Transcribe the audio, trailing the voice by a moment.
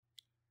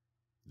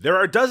There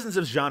are dozens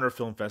of genre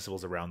film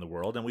festivals around the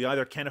world, and we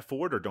either can't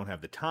afford or don't have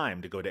the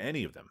time to go to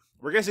any of them.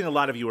 We're guessing a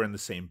lot of you are in the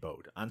same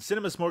boat. On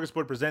Cinema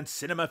Smorgasbord presents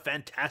Cinema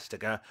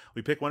Fantastica,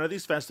 we pick one of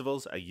these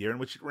festivals, a year in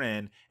which it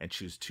ran, and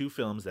choose two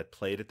films that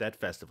played at that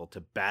festival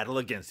to battle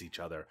against each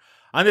other.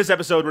 On this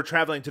episode, we're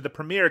traveling to the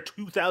premiere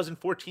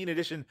 2014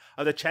 edition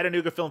of the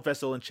Chattanooga Film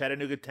Festival in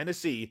Chattanooga,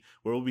 Tennessee,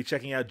 where we'll be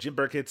checking out Jim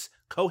Burkett's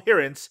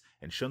Coherence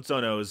and Shun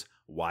Sono's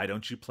Why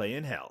Don't You Play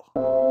in Hell?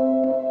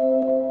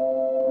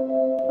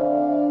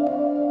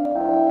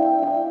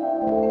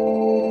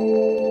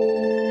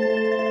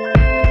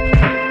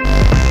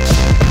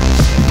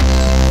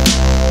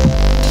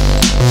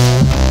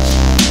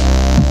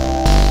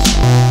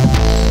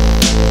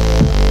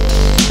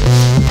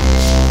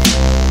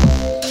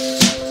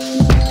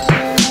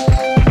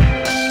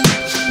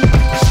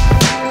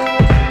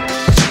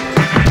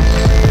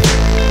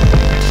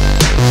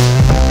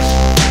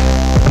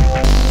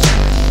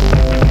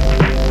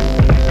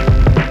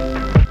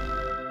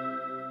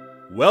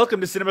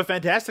 Welcome to Cinema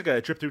Fantastica,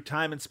 a trip through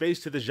time and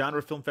space to the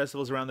genre film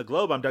festivals around the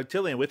globe. I'm Doug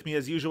Tilley, and with me,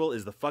 as usual,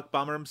 is the fuck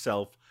bomber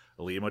himself,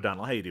 Liam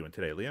O'Donnell. How you doing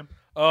today, Liam?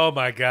 Oh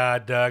my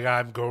God, Doug,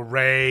 I'm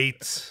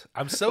great.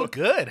 I'm so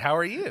good. How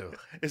are you?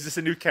 Is this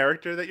a new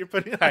character that you're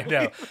putting on? I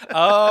know.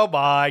 Oh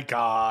my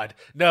God.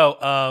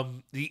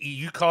 No,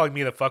 you calling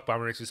me the fuck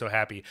bomber makes me so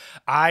happy.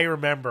 I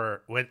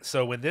remember when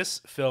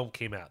this film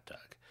came out,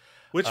 Doug.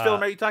 Which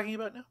film are you talking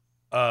about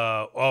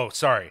now?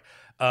 Sorry.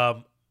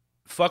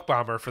 Fuck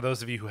Bomber, for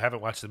those of you who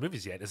haven't watched the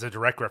movies yet, is a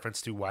direct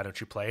reference to Why Don't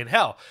You Play in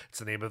Hell. It's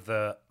the name of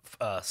the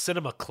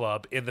cinema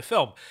club in the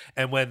film.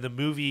 And when the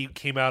movie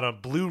came out on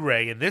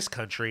Blu-ray in this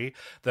country,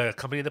 the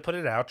company that put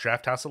it out,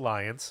 Draft House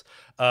Alliance,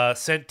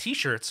 sent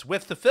T-shirts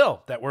with the film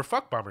that were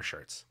Fuck Bomber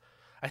shirts.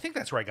 I think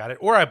that's where I got it.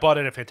 Or I bought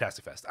it at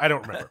Fantastic Fest. I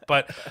don't remember.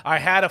 But I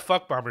had a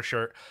Fuck Bomber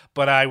shirt,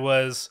 but I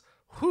was...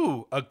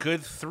 a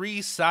good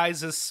 3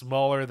 sizes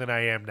smaller than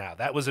I am now.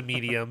 That was a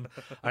medium.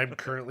 I'm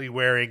currently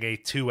wearing a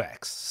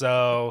 2X.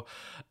 So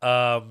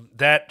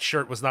that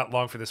shirt was not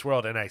long for this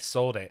world, and I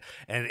sold it.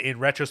 And in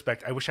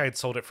retrospect, I wish I had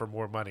sold it for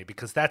more money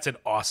because that's an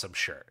awesome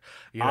shirt.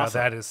 You know,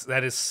 that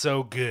is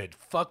so good.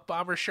 Fuck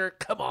Bomber shirt,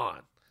 come on.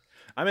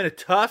 I'm in a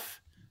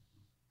tough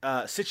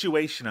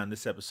situation on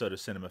this episode of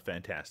Cinema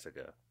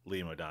Fantastica,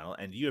 Liam O'Donnell,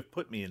 and you have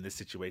put me in this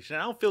situation.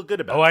 I don't feel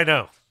good about it. Oh, I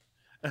know.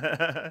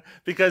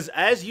 Because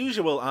as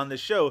usual on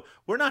this show,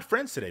 we're not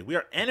friends today. We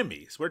are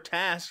enemies. We're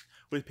tasked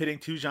with pitting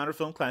two genre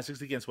film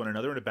classics against one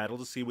another in a battle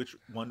to see which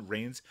one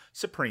reigns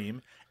supreme.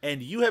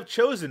 And you have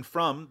chosen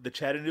from the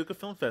Chattanooga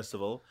Film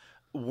Festival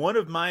one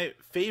of my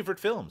favorite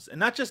films. And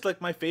not just like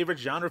my favorite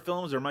genre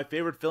films or my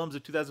favorite films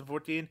of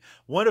 2014.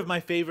 One of my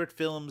favorite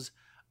films,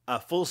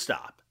 full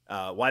stop.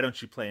 Why Don't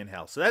You Play in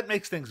Hell? So that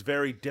makes things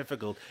very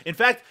difficult. In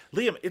fact,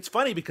 Liam, it's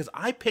funny because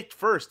I picked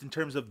first in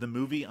terms of the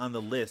movie on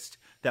the list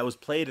that was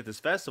played at this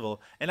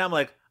festival, and I'm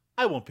like,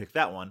 I won't pick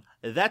that one.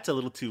 That's a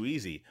little too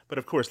easy. But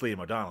of course, Liam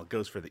O'Donnell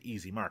goes for the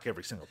easy mark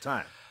every single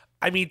time.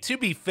 I mean, to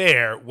be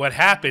fair, what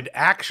happened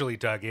actually,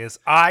 Doug, is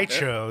I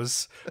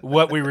chose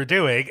what we were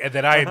doing, and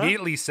then I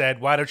immediately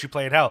said, Why Don't You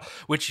Play in Hell?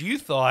 Which you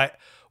thought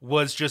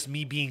was just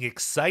me being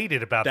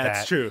excited about that.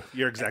 That's true.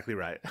 You're exactly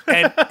right.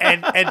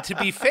 and to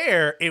be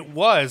fair, it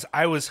was.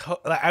 I was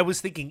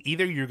thinking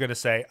either you're going to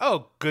say,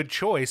 "Oh, good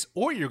choice,"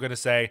 or you're going to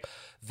say,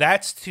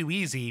 "That's too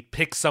easy.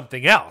 Pick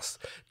something else."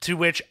 To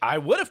which I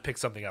would have picked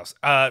something else.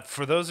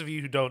 For those of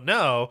you who don't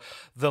know,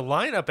 the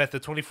lineup at the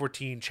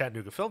 2014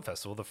 Chattanooga Film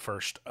Festival, the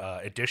first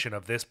edition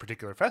of this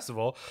particular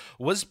festival,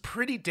 was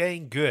pretty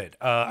dang good.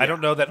 I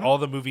don't know that all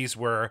the movies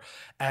were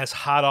as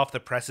hot off the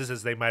presses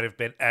as they might have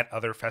been at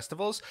other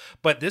festivals,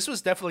 but this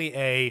was definitely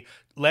a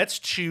let's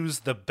choose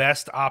the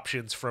best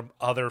options from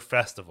other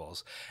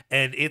festivals,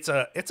 and it's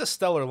a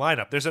stellar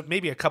lineup. There's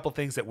maybe a couple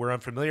things that we're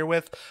unfamiliar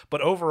with, but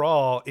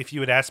overall, if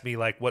you had asked me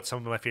like what some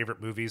of my favorite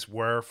movies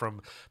were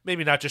from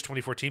maybe not just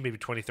 2014, maybe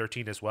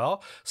 2013 as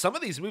well, some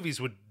of these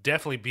movies would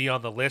definitely be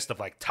on the list of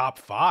like top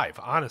 5,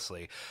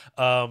 honestly,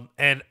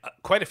 and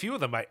quite a few of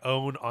them I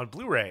own on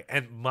Blu-ray.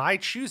 And my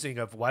choosing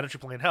of Why Don't You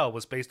Play in Hell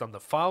was based on the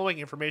following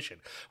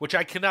information, which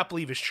I cannot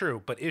believe is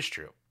true, but is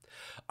true.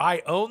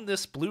 I own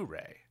this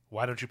Blu-ray,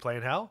 Why Don't You Play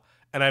in Hell?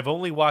 And I've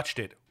only watched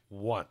it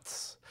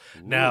once.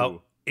 Ooh.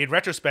 Now, in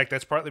retrospect,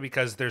 that's partly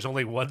because there's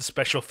only one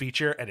special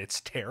feature and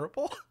it's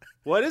terrible.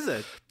 What is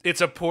it?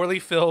 It's a poorly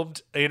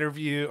filmed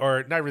interview,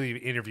 or not really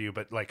interview,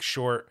 but like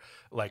short,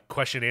 like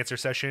question and answer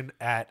session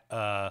at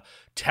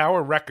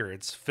Tower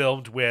Records,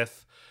 filmed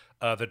with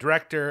the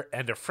director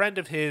and a friend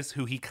of his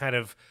who he kind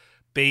of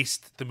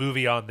based the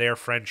movie on their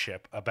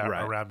friendship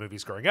around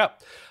movies growing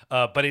up.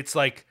 But it's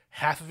like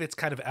half of it's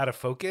kind of out of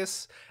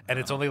focus, and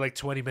it's only like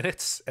 20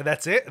 minutes, and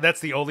that's it. That's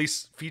the only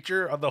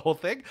feature on the whole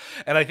thing.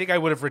 And I think I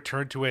would have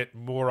returned to it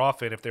more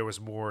often if there was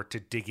more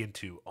to dig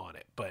into on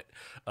it. But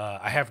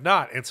I have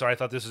not, and so I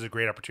thought this was a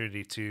great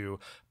opportunity to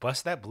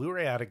bust that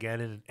Blu-ray out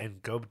again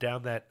and go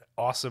down that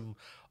awesome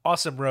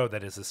road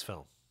that is this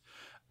film.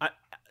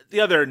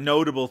 the other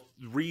notable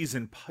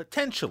reason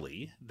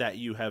potentially that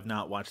you have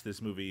not watched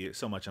this movie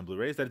so much on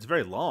Blu-ray is that it's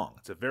very long.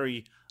 It's a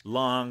very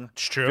long,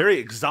 It's true. very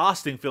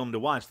exhausting film to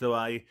watch. Though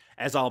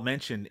as I'll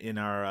mention in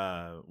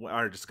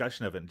our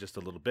discussion of it in just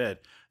a little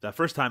bit, the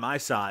first time I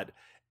saw it,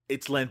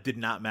 its length did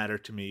not matter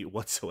to me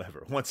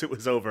whatsoever. Once it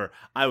was over,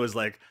 I was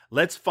like,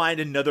 let's find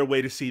another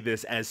way to see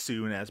this as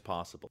soon as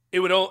possible.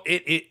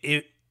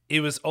 It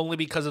was only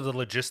because of the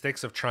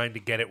logistics of trying to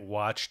get it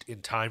watched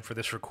in time for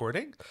this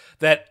recording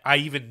that I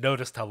even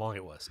noticed how long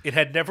it was. It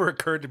had never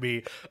occurred to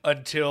me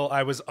until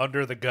I was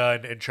under the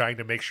gun and trying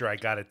to make sure I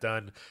got it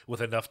done with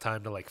enough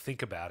time to like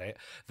think about it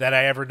that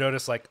I ever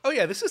noticed like, oh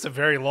yeah, this is a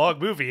very long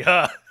movie,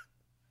 huh?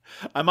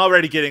 I'm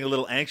already getting a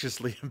little anxious,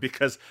 Liam,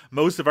 because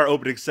most of our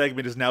opening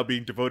segment is now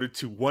being devoted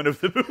to one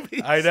of the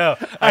movies. I know.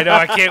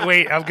 I can't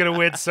wait. I'm going to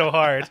win so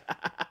hard.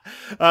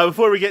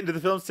 Before we get into the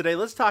films today,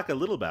 let's talk a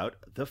little about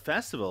the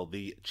festival,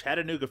 the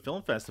Chattanooga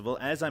Film Festival.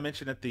 As I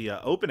mentioned at the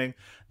opening,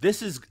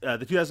 this is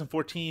the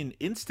 2014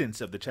 instance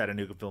of the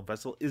Chattanooga Film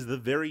Festival is the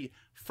very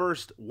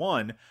first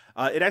one.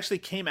 It actually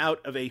came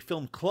out of a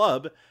film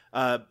club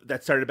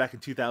that started back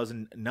in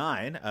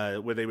 2009,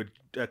 where they would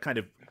kind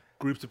of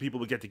groups of people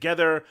would get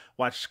together,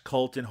 watch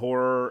cult and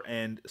horror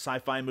and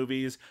sci-fi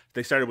movies.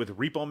 They started with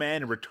Repo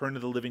Man and Return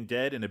of the Living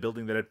Dead in a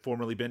building that had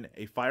formerly been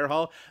a fire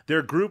hall.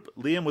 Their group,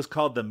 Liam, was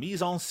called the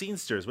Mise en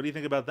Scenesters. What do you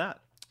think about that?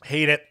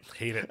 Hate it.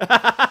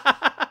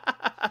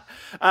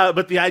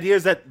 But the idea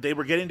is that they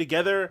were getting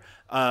together.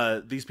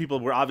 These people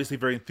were obviously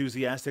very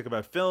enthusiastic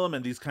about film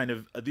and these kind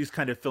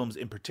of films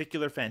in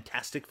particular,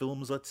 fantastic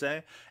films, let's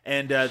say.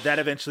 And that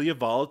eventually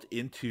evolved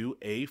into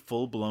a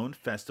full-blown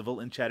festival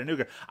in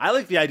Chattanooga. I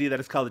like the idea that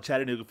it's called the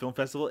Chattanooga Film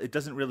Festival. It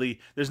doesn't really,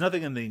 there's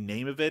nothing in the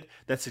name of it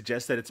that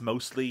suggests that it's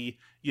mostly,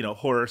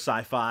 horror,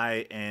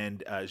 sci-fi,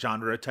 and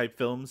genre type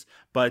films.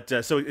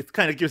 But so it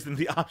kind of gives them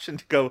the option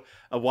to go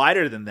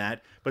wider than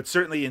that. But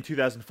certainly in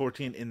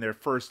 2014, in their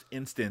first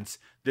instance,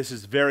 this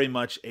is very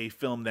much a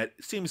film that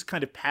seems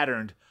kind of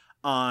patterned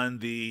on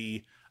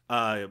the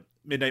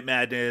Midnight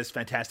Madness,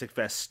 Fantastic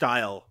Fest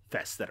style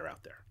fests that are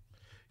out there.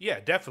 Yeah,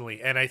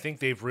 definitely. And I think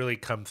they've really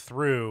come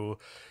through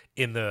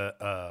in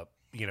the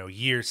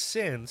years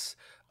since,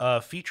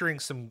 featuring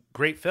some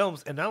great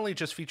films, and not only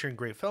just featuring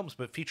great films,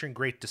 but featuring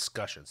great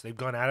discussions. They've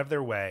gone out of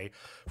their way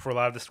for a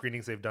lot of the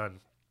screenings they've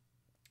done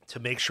to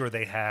make sure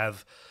they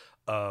have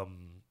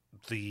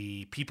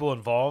the people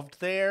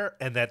involved there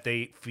and that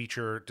they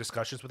feature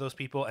discussions with those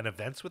people and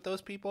events with those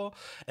people.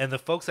 And the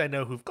folks I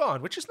know who've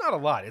gone, which is not a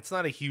lot, it's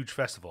not a huge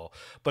festival,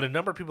 but a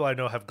number of people I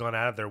know have gone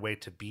out of their way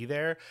to be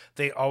there.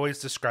 They always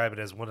describe it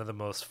as one of the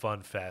most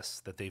fun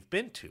fests that they've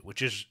been to,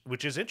 which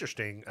is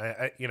interesting.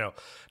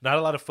 Not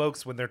a lot of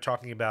folks, when they're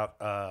talking about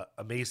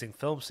amazing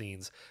film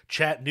scenes,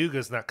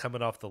 Chattanooga's not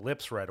coming off the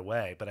lips right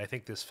away, but I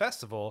think this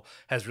festival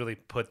has really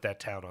put that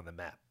town on the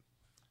map.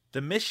 The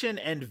mission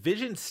and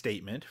vision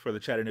statement for the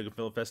Chattanooga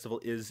Film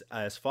Festival is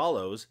as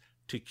follows: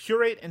 to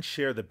curate and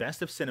share the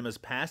best of cinema's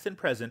past and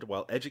present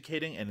while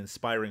educating and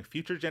inspiring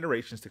future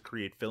generations to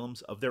create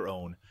films of their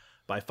own.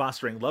 By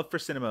fostering love for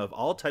cinema of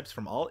all types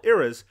from all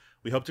eras,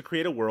 we hope to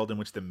create a world in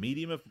which the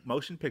medium of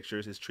motion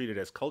pictures is treated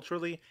as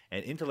culturally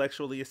and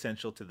intellectually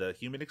essential to the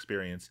human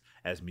experience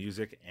as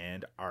music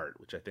and art,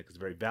 which I think is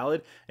very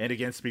valid and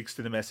again speaks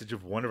to the message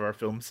of one of our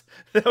films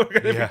that we're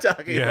going to be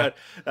talking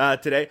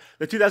about today.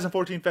 The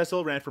 2014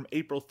 festival ran from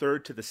April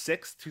 3rd to the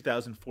 6th,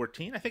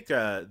 2014. I think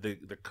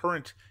the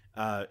current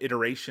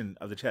iteration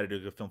of the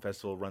Chattanooga Film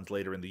Festival runs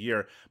later in the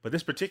year, but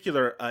this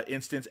particular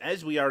instance,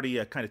 as we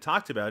already kind of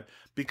talked about,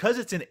 because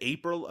it's in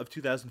April of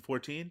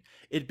 2014,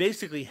 it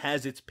basically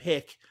has its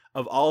pick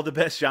of all the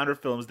best genre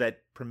films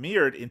that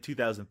premiered in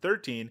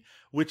 2013,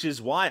 which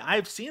is why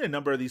I've seen a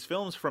number of these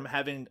films from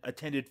having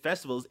attended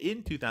festivals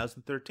in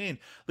 2013.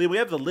 Lee, we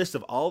have the list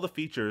of all the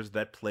features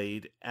that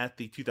played at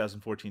the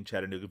 2014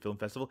 Chattanooga Film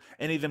Festival.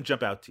 Any of them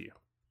jump out to you?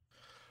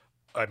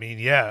 I mean,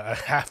 yeah,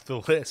 half the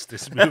list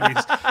is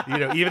movies,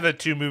 even the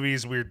two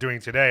movies we're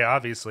doing today,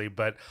 obviously,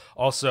 but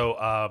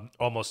also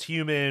Almost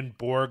Human,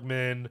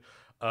 Borgman,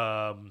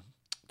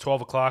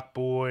 12 O'Clock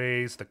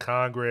Boys, The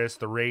Congress,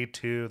 The Raid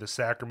 2, The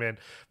Sacrament.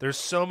 There's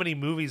so many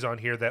movies on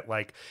here that,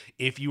 like,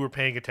 if you were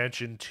paying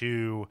attention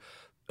to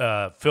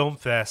film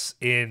fests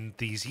in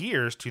these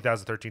years,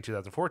 2013,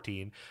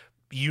 2014,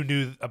 you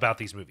knew about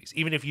these movies.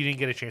 Even if you didn't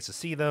get a chance to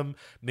see them,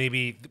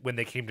 maybe when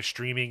they came to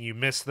streaming, you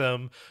missed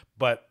them.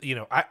 But,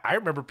 I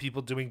remember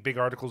people doing big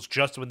articles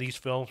just when these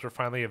films were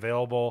finally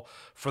available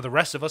for the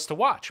rest of us to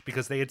watch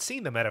because they had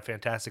seen them at a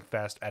Fantastic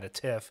Fest, at a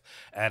TIFF,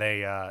 at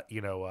a,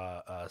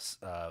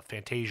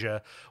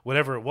 Fantasia,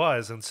 whatever it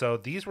was. And so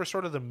these were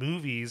sort of the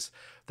movies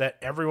that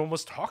everyone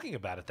was talking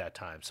about at that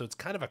time. So it's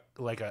kind of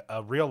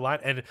a real line.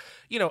 And,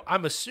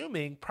 I'm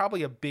assuming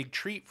probably a big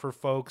treat for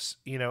folks,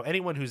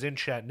 anyone who's in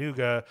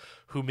Chattanooga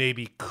who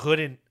maybe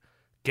couldn't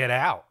get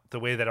out the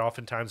way that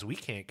oftentimes we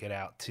can't get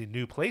out to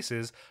new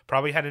places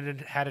probably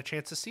hadn't had a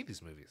chance to see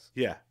these movies.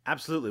 Yeah,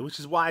 absolutely. Which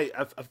is why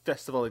a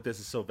festival like this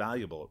is so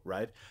valuable,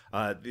 right?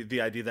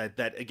 The idea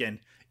that again,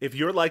 if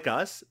you're like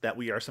us, that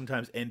we are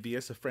sometimes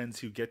envious of friends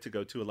who get to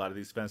go to a lot of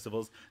these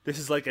festivals, this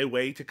is like a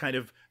way to kind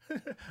of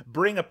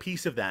bring a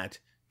piece of that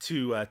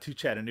to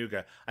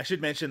Chattanooga. I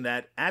should mention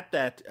that at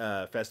that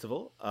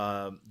festival,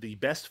 the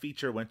best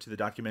feature went to the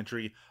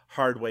documentary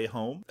Hard Way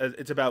Home.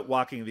 It's about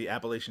walking the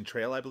Appalachian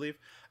Trail, I believe.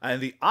 And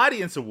the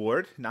audience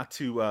award, not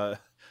to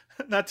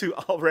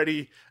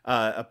already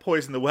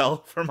poison the well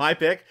for my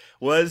pick,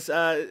 was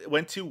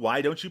went to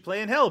Why Don't You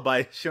Play in Hell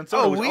by Shion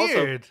Sono,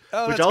 Weird.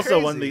 Which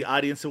also won the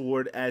audience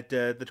award at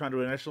the Toronto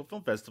International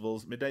Film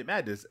Festival's Midnight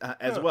Madness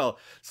as well.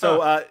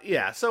 So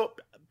so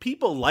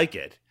people like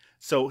it.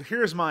 So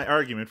here's my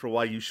argument for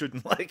why you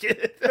shouldn't like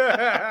it.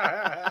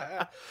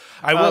 I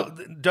will.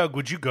 Doug,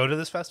 would you go to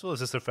this festival? Is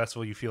this a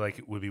festival you feel like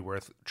it would be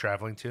worth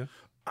traveling to?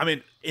 I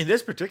mean, in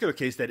this particular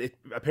case, that it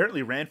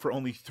apparently ran for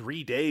only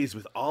 3 days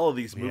with all of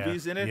these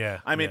movies in it. Yeah,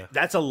 I mean,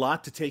 that's a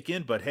lot to take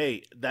in, but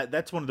hey,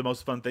 that's one of the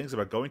most fun things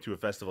about going to a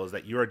festival is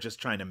that you are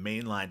just trying to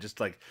mainline, just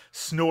like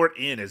snort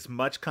in as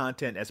much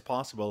content as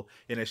possible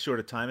in as short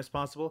a time as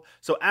possible.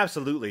 So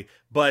absolutely,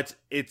 but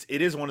it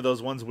is one of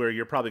those ones where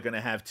you're probably going to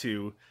have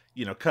to,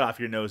 cut off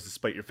your nose to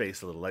spite your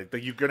face a little. Like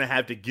you're going to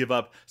have to give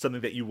up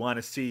something that you want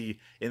to see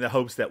in the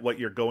hopes that what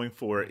you're going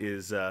for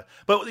is.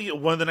 But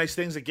one of the nice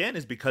things, again,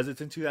 is because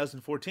it's in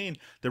 2014,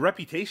 the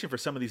reputation for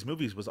some of these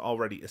movies was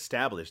already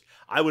established.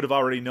 I would have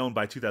already known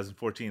by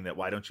 2014 that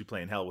Why Don't You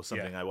Play in Hell was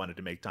something I wanted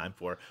to make time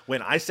for.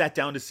 When I sat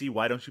down to see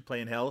Why Don't You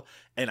Play in Hell,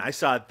 and I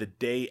saw it the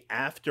day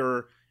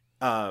after,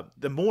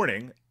 the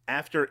morning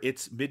after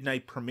its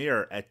midnight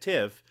premiere at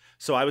TIFF,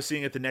 so I was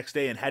seeing it the next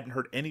day and hadn't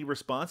heard any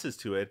responses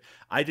to it.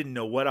 I didn't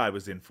know what I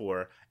was in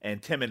for. And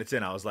 10 minutes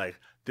in, I was like,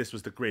 this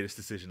was the greatest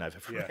decision I've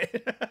ever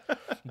made.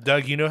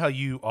 Doug, you know how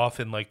you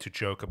often like to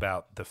joke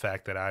about the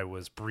fact that I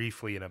was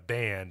briefly in a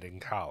band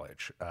in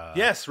college.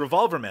 Yes,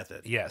 Revolver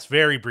Method. Yes,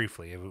 very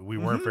briefly. We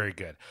weren't very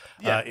good.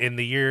 Yeah. In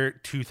the year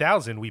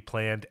 2000, we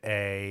planned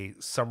a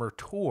summer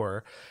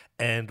tour,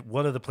 and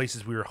one of the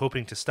places we were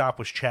hoping to stop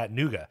was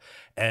Chattanooga.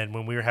 And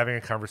when we were having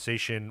a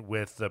conversation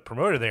with the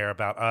promoter there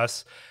about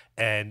us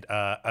and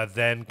a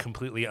then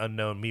completely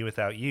unknown Me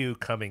Without You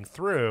coming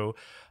through,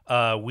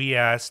 we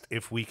asked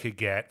if we could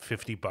get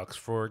 $50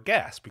 for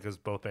gas because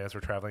both bands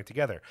were traveling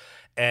together.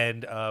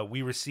 And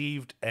we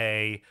received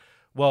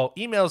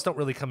emails don't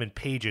really come in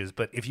pages,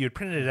 but if you had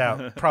printed it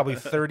out, probably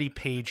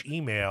 30-page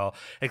email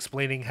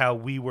explaining how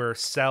we were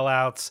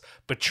sellouts,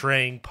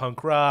 betraying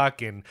punk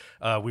rock, and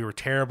we were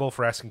terrible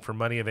for asking for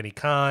money of any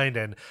kind.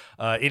 And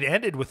it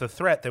ended with a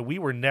threat that we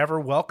were never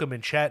welcome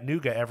in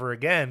Chattanooga ever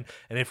again.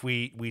 And if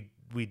we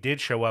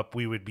did show up,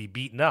 we would be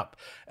beaten up.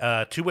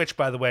 To which,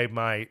 by the way,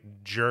 my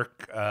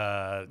jerk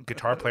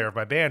guitar player of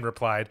my band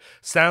replied,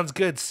 "Sounds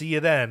good, see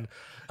you then."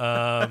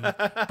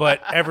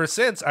 But ever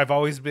since, I've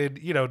always been,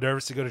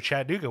 nervous to go to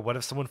Chattanooga. What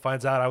if someone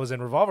finds out I was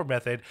in Revolver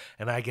Method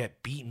and I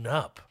get beaten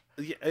up?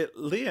 Yeah,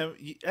 Liam,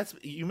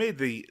 you made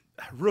the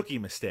rookie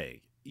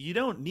mistake. You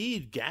don't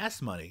need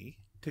gas money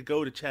to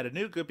go to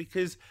Chattanooga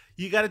because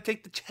you got to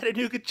take the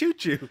Chattanooga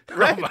choo-choo,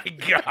 right? Oh my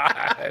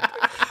god!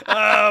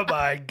 Oh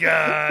my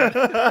god!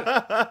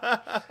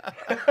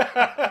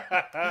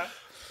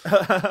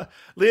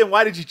 Liam,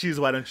 why did you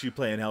choose Why Don't You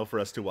Play in Hell for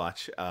us to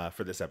watch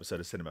for this episode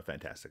of Cinema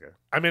Fantastica?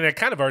 I mean, I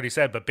kind of already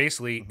said, but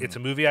basically, it's a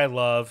movie I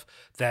love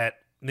that.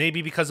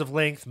 Maybe because of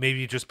length,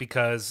 maybe just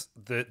because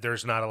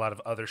there's not a lot of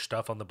other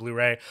stuff on the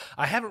Blu-ray.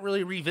 I haven't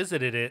really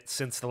revisited it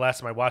since the last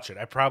time I watched it.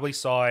 I probably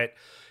saw it.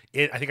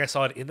 I think I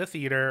saw it in the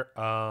theater,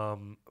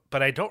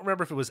 but I don't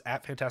remember if it was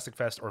at Fantastic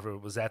Fest or if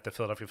it was at the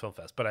Philadelphia Film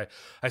Fest. But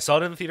I saw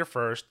it in the theater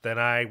first, then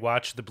I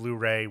watched the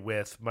Blu-ray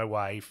with my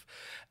wife,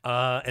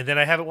 and then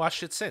I haven't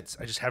watched it since.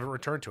 I just haven't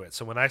returned to it.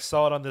 So when I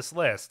saw it on this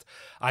list,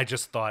 I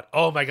just thought,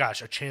 oh my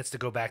gosh, a chance to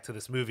go back to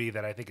this movie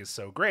that I think is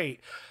so great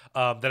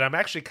that I'm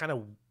actually kind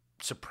of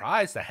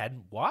surprised I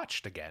hadn't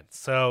watched again.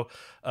 So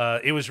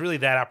it was really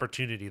that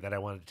opportunity that I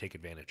wanted to take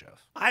advantage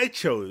of. I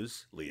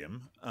chose,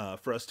 Liam,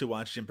 for us to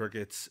watch Jim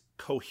Burkett's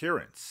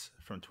Coherence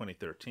from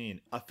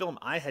 2013, a film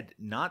I had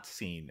not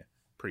seen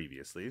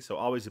previously, so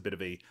always a bit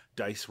of a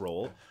dice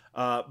roll.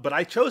 But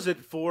I chose it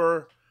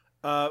for,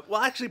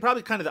 actually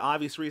probably kind of the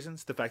obvious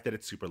reasons. The fact that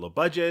it's super low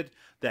budget,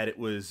 that it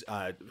was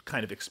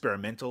kind of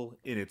experimental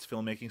in its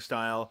filmmaking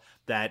style,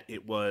 that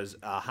it was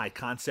a high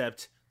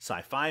concept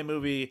sci-fi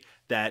movie,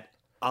 that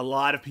a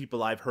lot of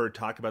people I've heard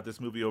talk about this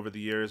movie over the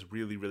years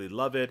really, really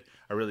love it,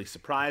 are really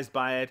surprised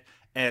by it.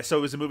 And so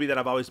it was a movie that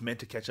I've always meant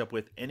to catch up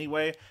with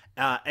anyway.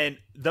 And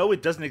though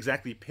it doesn't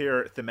exactly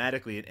pair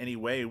thematically in any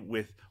way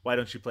with Why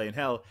Don't You Play in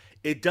Hell,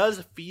 it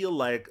does feel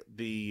like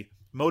the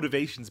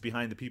motivations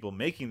behind the people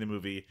making the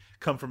movie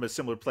come from a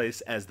similar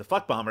place as the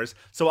Fuck Bombers.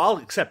 So I'll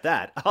accept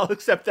that. I'll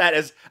accept that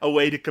as a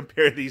way to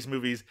compare these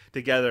movies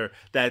together,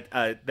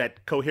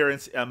 that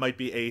Coherence might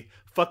be a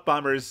Fuck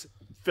Bombers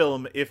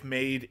film if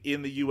made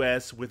in the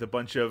US with a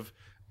bunch of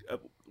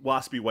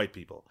waspy white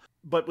people.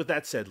 But with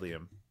that said,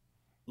 Liam,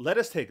 let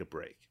us take a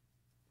break.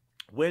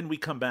 When we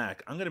come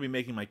back, I'm going to be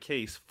making my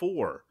case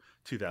for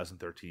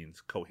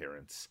 2013's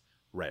Coherence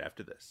right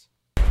after this.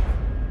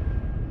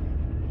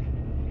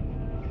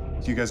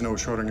 Do you guys know what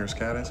Schrodinger's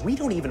cat is? We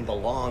don't even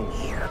belong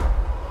here.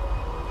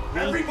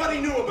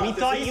 Everybody knew about We this.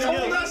 thought He you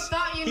told knew. us.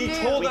 He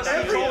told us.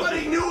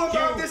 Everybody knew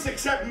about this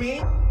except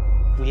me.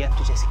 We have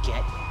to just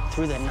get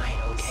through the night,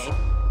 okay?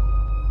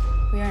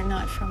 We are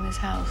not from this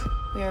house.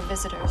 We are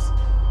visitors.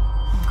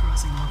 I'm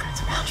crossing all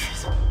kinds of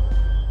boundaries.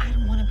 I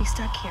don't want to be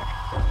stuck here.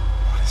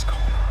 What is going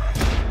on?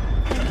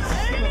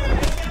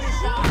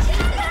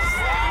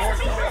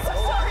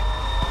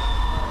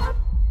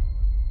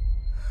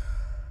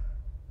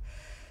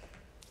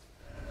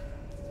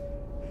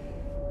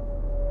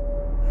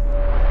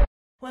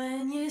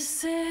 When you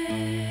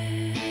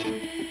say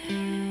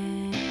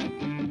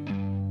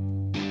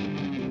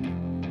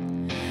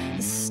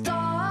the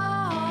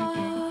stars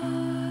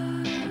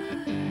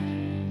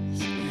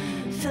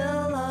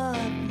fill up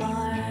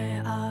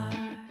my eyes.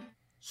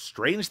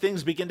 Strange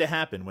things begin to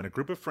happen when a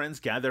group of friends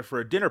gather for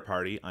a dinner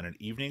party on an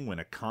evening when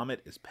a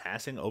comet is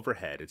passing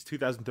overhead. It's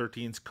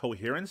 2013's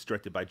Coherence,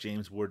 directed by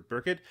James Ward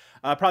Burkett,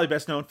 probably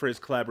best known for his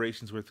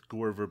collaborations with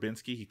Gore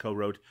Verbinski. He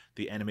co-wrote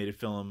the animated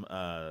film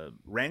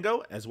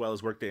Rango, as well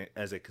as worked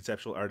as a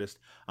conceptual artist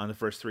on the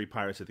first 3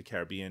 Pirates of the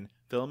Caribbean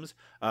films.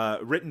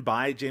 Written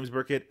by James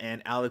Burkett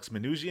and Alex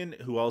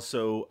Manoogian, who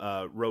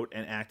also wrote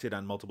and acted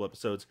on multiple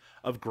episodes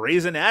of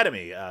Grey's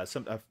Anatomy,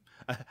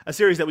 a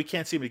series that we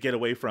can't seem to get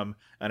away from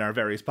on our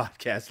various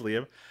podcasts,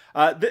 Liam.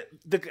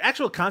 The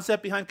actual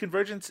concept behind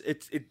Convergence,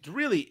 it's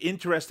really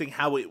interesting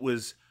how it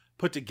was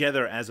put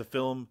together as a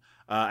film.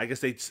 I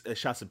guess they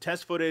shot some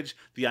test footage.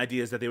 The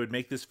idea is that they would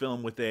make this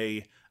film with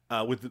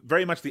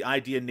very much the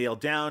idea nailed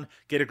down,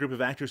 get a group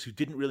of actors who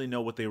didn't really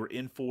know what they were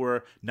in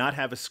for, not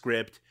have a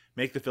script,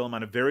 make the film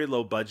on a very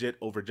low budget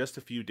over just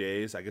a few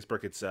days. I guess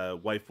Burkett's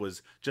wife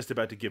was just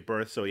about to give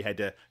birth, so he had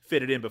to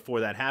fit it in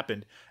before that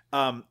happened.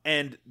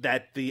 And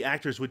that the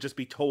actors would just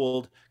be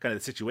told kind of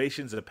the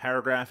situations, a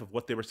paragraph of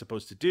what they were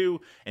supposed to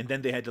do, and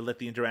then they had to let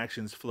the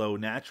interactions flow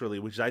naturally,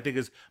 which I think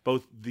is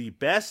both the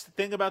best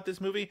thing about this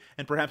movie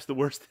and perhaps the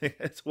worst thing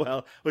as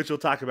well, which we'll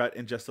talk about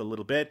in just a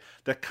little bit.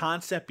 The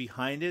concept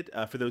behind it,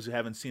 for those who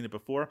haven't seen it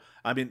before,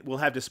 I mean, we'll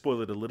have to spoil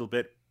it a little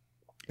bit,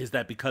 is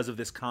that because of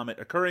this comet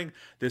occurring,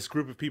 this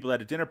group of people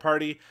at a dinner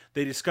party,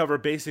 they discover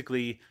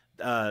basically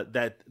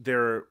that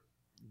they're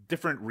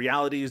different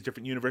realities,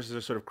 different universes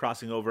are sort of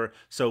crossing over.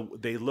 So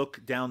they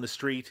look down the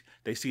street,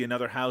 they see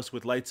another house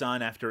with lights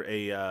on after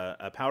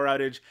a power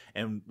outage,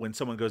 and when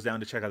someone goes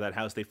down to check out that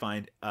house, they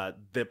find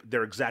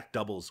their exact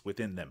doubles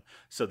within them.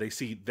 So they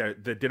see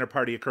the dinner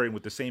party occurring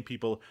with the same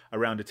people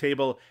around a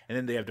table, and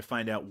then they have to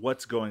find out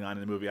what's going on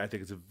in the movie. I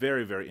think it's a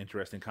very, very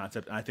interesting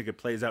concept, and I think it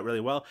plays out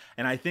really well,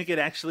 and I think it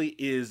actually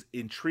is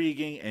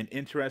intriguing and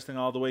interesting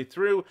all the way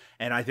through,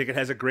 and I think it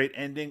has a great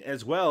ending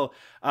as well.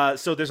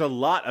 So there's a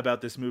lot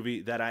about this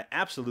movie that I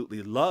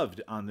absolutely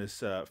loved on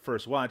this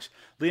first watch.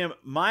 Liam,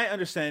 my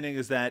understanding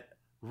is that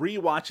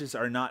rewatches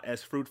are not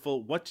as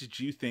fruitful. What did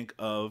you think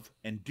of,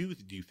 and do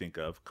you think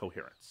of,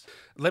 Coherence?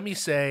 Let me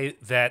say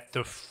that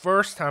the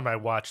first time I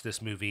watched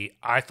this movie,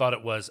 I thought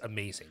it was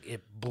amazing.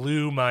 It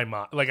blew my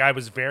mind. Like, I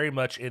was very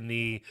much in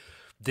the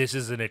this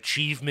is an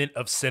achievement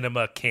of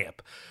cinema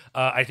camp.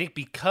 I think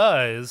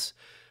because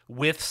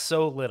with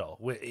so little,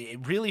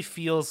 it really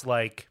feels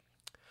like,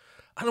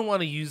 I don't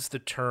want to use the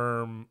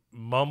term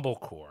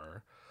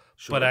mumblecore,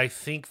 sure, but I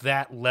think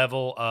that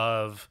level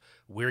of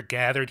we're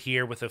gathered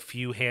here with a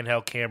few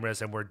handheld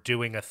cameras and we're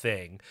doing a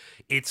thing,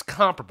 it's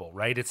comparable,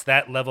 right? It's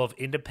that level of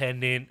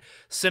independent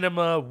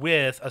cinema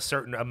with a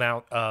certain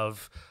amount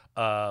of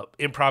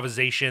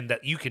improvisation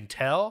that you can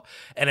tell,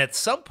 and at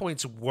some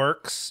points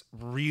works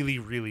really,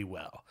 really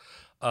well.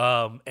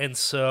 And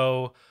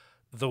so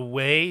the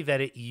way that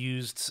it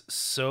used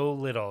so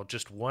little,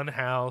 just one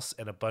house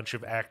and a bunch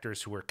of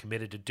actors who were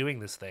committed to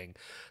doing this thing,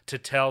 to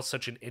tell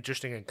such an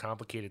interesting and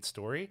complicated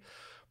story,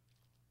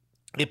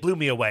 it blew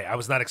me away. I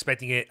was not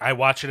expecting it. I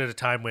watched it at a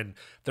time when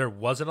there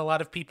wasn't a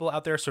lot of people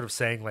out there sort of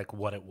saying like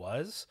what it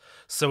was.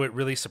 So it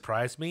really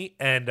surprised me.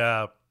 And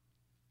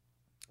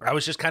I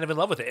was just kind of in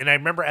love with it. And I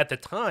remember at the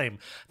time,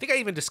 I think I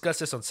even discussed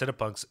this on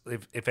Cinepunks,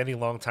 if any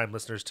longtime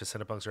listeners to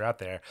Cinepunks are out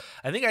there.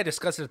 I think I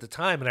discussed it at the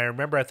time, and I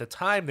remember at the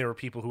time there were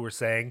people who were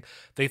saying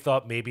they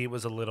thought maybe it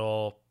was a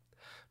little,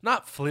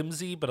 not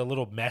flimsy, but a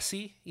little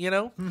messy, you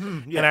know?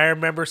 Mm-hmm, yeah. And I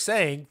remember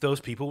saying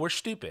those people were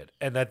stupid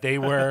and that they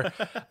were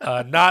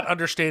not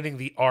understanding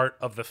the art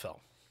of the film.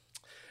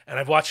 And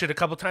I've watched it a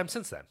couple times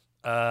since then.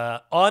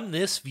 On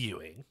this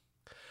viewing,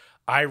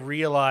 I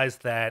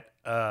realized that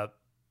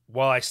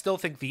while I still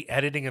think the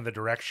editing and the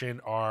direction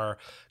are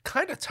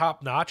kind of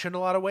top-notch in a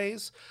lot of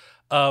ways,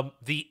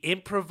 the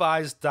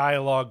improvised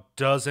dialogue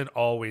doesn't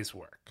always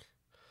work.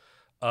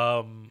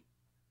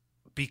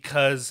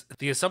 Because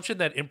the assumption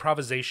that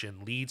improvisation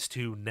leads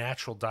to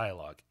natural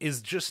dialogue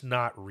is just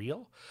not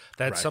real.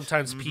 That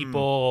sometimes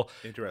people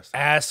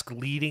ask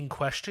leading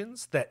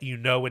questions that you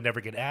know would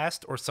never get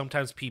asked, or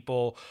sometimes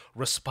people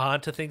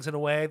respond to things in a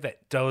way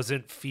that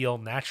doesn't feel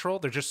natural.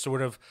 They're just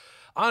sort of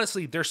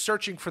honestly, they're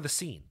searching for the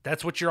scene.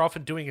 That's what you're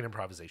often doing in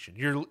improvisation.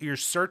 You're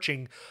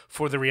searching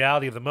for the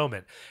reality of the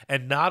moment.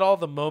 And not all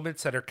the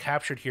moments that are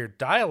captured here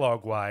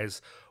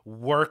dialogue-wise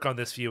work on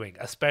this viewing,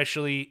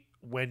 especially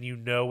when you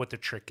know what the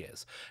trick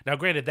is. Now,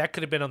 granted, that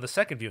could have been on the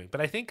second viewing,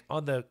 but I think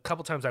on the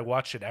couple times I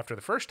watched it after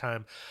the first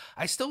time,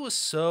 I still was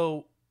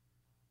so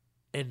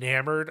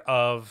enamored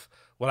of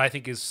what I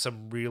think is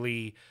some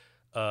really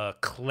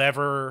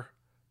clever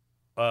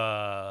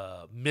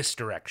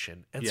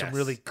misdirection and some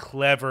really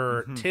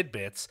clever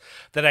tidbits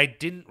that I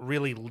didn't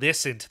really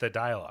listen to the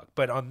dialogue.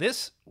 But on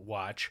this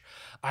watch,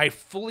 I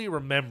fully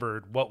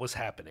remembered what was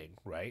happening,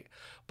 right?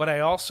 But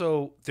I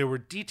also, there were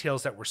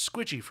details that were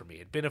squidgy for me.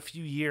 It'd been a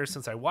few years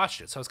since I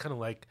watched it. So I was kind of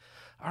like,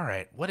 all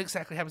right, what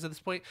exactly happens at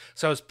this point?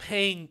 So I was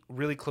paying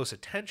really close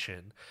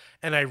attention,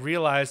 and I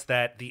realized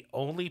that the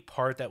only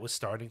part that was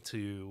starting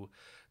to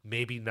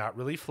maybe not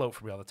really float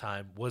for me all the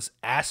time was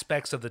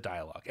aspects of the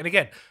dialogue. And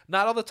again,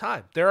 not all the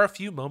time. There are a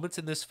few moments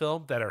in this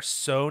film that are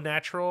so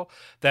natural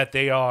that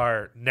they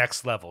are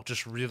next level,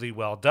 just really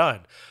well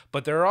done.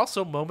 But there are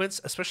also moments,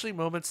 especially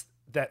moments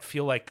that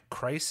feel like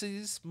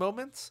crises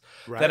moments,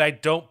 that I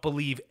don't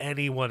believe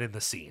anyone in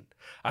the scene.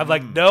 I'm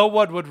like, no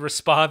one would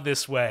respond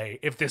this way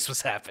if this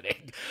was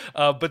happening.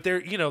 But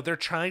they're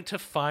trying to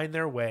find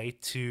their way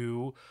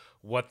to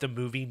what the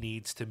movie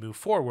needs to move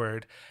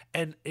forward,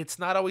 and it's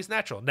not always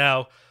natural.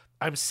 Now,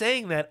 I'm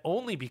saying that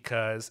only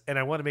because, and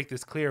I want to make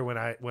this clear when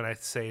I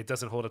say it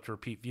doesn't hold up to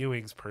repeat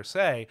viewings per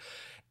se,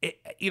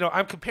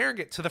 I'm comparing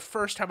it to the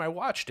first time I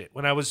watched it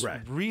when I was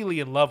really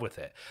in love with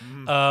it.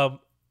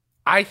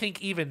 I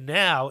think even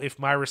now, if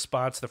my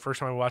response the first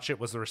time I watched it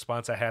was the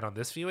response I had on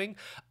this viewing,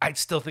 I'd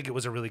still think it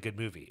was a really good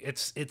movie.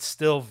 It's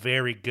still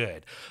very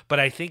good. But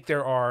I think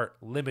there are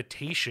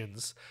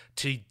limitations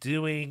to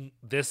doing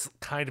this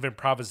kind of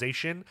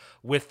improvisation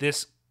with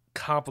this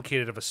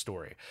complicated of a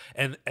story.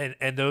 And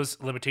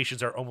those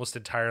limitations are almost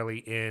entirely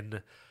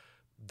in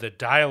the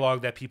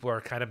dialogue that people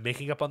are kind of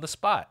making up on the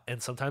spot.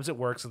 And sometimes it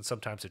works and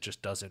sometimes it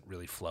just doesn't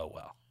really flow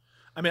well.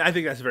 I mean, I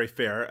think that's very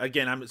fair.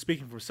 Again, I'm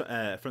speaking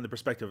from the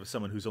perspective of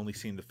someone who's only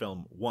seen the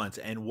film once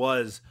and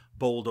was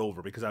bowled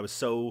over because I was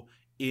so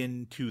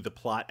into the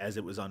plot as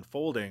it was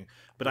unfolding.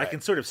 But I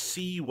can sort of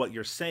see what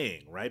you're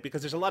saying, right?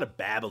 Because there's a lot of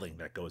babbling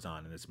that goes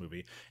on in this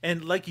movie.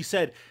 And like you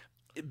said,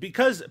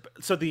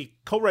 so the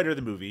co-writer of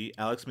the movie,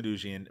 Alex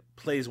Medouzian,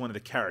 plays one of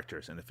the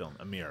characters in the film,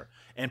 Amir,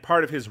 and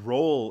part of his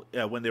role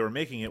when they were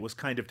making it was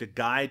kind of to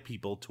guide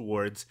people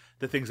towards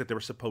the things that they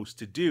were supposed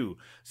to do.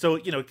 So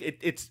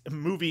it's a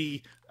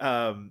movie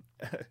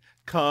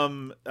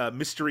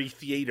mystery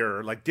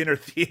theater, like dinner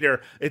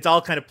theater. It's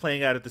all kind of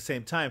playing out at the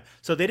same time.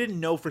 So they didn't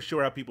know for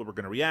sure how people were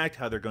going to react,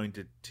 how they're going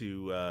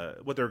to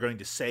what they're going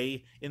to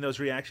say in those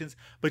reactions.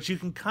 But you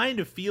can kind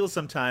of feel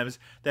sometimes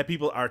that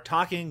people are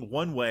talking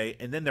one way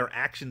and then their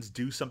actions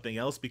do something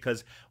else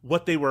because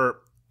what they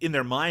were in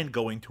their mind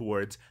going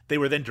towards, they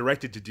were then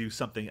directed to do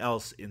something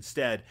else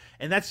instead.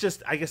 And that's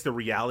just, I guess, the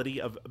reality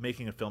of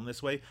making a film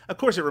this way. Of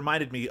course, it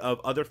reminded me of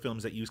other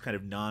films that use kind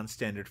of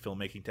non-standard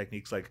filmmaking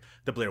techniques like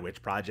The Blair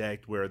Witch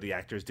Project, where the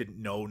actors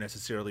didn't know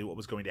necessarily what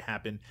was going to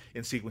happen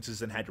in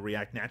sequences and had to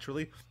react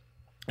naturally.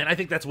 And I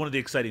think that's one of the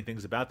exciting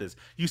things about this.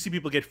 You see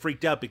people get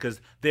freaked out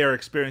because they are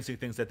experiencing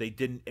things that they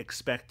didn't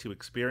expect to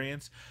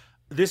experience.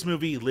 This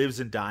movie lives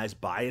and dies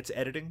by its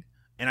editing.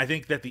 And I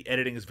think that the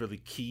editing is really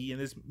key in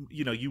this.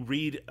 You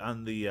read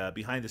on the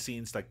behind the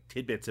scenes like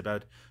tidbits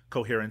about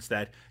coherence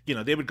that,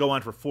 they would go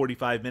on for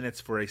 45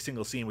 minutes for a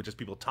single scene with just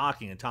people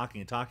talking and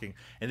talking and talking.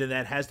 And then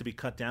that has to be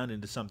cut down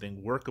into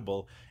something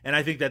workable. And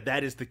I think that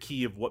that is the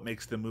key of what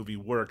makes the movie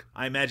work.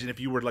 I imagine if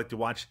you were to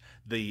watch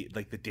the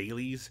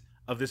dailies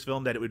of this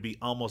film, that it would be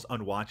almost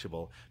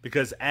unwatchable.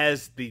 Because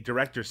as the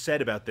director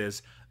said about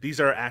this,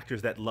 these are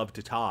actors that love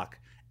to talk.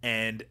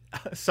 And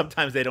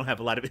sometimes they don't have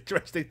a lot of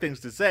interesting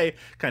things to say.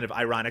 Kind of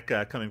ironic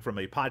coming from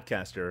a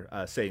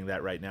podcaster saying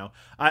that right now.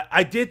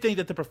 I did think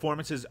that the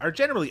performances are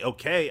generally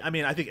okay. I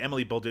mean, I think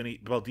Emily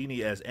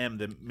Baldini as M,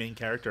 the main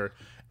character,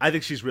 I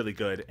think she's really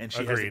good, and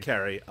she has to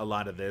carry a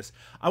lot of this.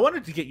 I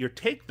wanted to get your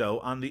take, though,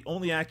 on the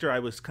only actor I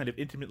was kind of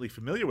intimately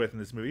familiar with in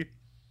this movie,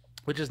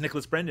 which is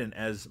Nicholas Brendan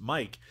as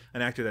Mike,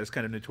 an actor that has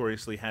kind of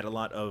notoriously had a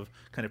lot of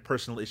kind of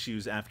personal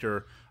issues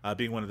after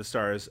being one of the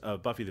stars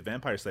of Buffy the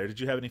Vampire Slayer. Did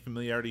you have any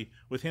familiarity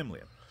with him,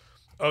 Liam?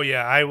 Oh,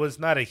 yeah. I was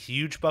not a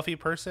huge Buffy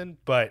person,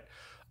 but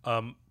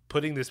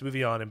putting this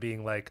movie on and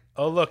being like,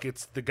 oh, look,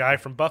 it's the guy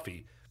from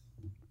Buffy,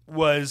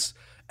 was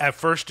at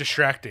first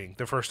distracting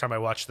the first time I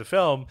watched the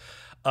film.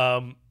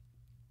 On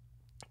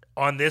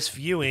this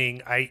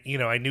viewing, I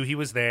knew he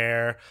was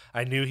there.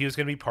 I knew he was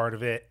going to be part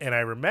of it. And I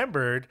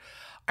remembered...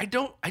 I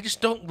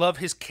just don't love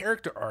his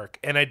character arc,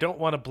 and I don't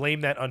want to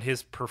blame that on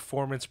his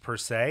performance per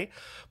se,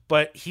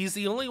 but he's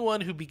the only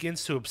one who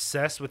begins to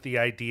obsess with the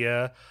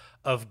idea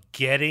of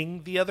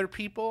getting the other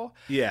people.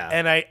 Yeah.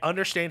 And I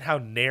understand how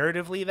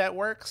narratively that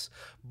works,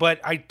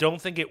 but I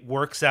don't think it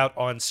works out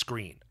on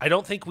screen. I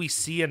don't think we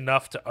see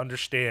enough to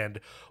understand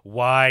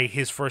why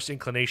his first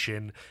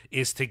inclination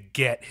is to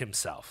get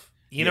himself.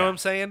 You know Yeah. what I'm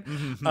saying?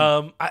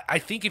 I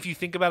think if you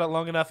think about it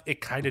long enough, it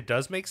kind of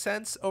does make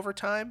sense over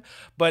time,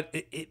 but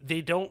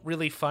they don't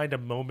really find a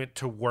moment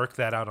to work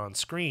that out on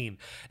screen.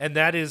 And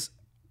that is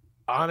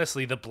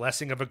honestly the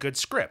blessing of a good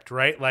script,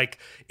 right? Like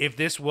if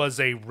this was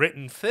a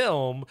written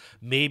film,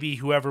 maybe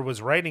whoever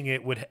was writing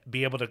it would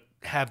be able to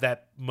have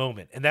that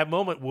moment. And that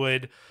moment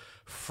would,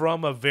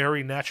 from a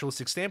very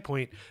naturalistic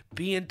standpoint,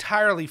 be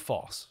entirely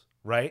false.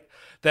 Right?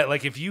 That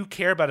like if you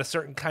care about a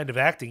certain kind of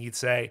acting, you'd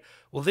say,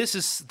 well, this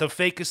is the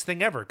fakest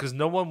thing ever, because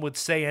no one would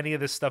say any of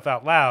this stuff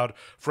out loud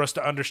for us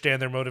to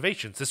understand their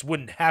motivations. This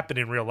wouldn't happen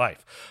in real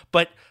life.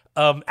 But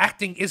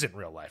acting isn't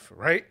real life,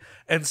 right?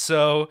 And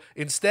so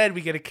instead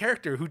we get a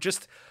character who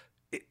just,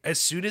 as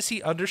soon as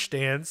he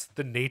understands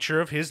the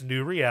nature of his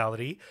new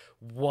reality,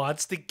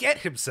 wants to get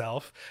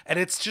himself, and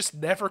it's just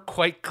never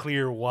quite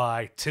clear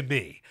why to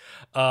me.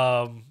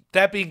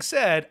 That being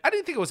said, I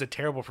didn't think it was a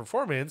terrible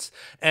performance,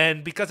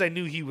 and because I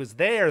knew he was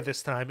there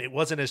this time, it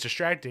wasn't as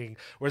distracting,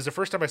 whereas the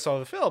first time I saw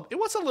the film, it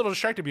was a little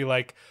distracting to be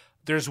like,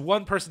 there's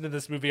one person in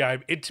this movie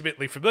I'm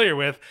intimately familiar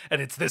with,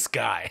 and it's this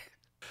guy.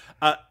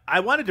 I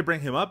wanted to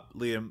bring him up,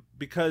 Liam,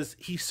 because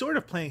he's sort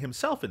of playing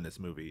himself in this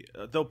movie,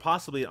 though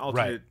possibly an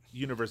alternate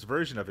universe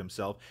version of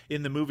himself.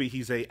 In the movie,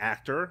 he's a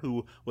actor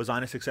who was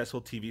on a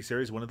successful TV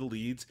series, one of the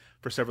leads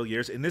for several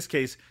years. In this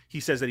case, he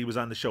says that he was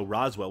on the show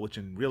Roswell, which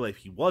in real life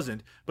he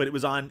wasn't, but it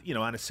was on,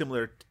 on a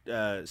similar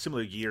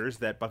years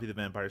that Buffy the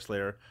Vampire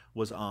Slayer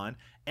was on.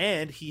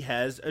 And he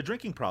has a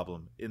drinking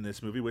problem in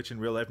this movie, which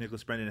in real life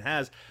Nicholas Brendan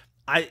has.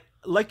 I,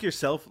 like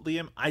yourself,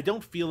 Liam, I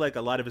don't feel like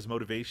a lot of his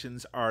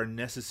motivations are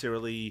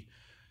necessarily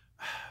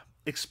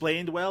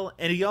explained well,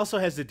 and he also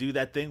has to do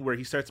that thing where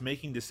he starts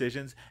making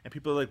decisions and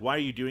people are like, why are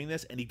you doing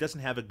this? And he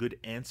doesn't have a good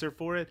answer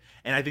for it.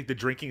 And I think the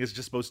drinking is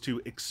just supposed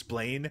to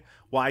explain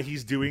why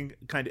he's doing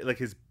kind of like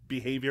his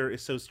behavior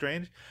is so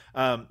strange.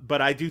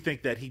 But I do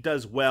think that he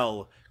does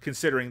well,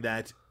 considering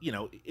that,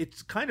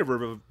 it's kind of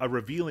a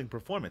revealing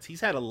performance.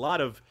 He's had a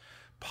lot of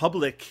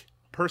public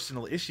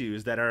personal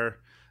issues that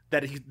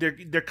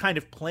they're kind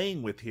of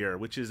playing with here,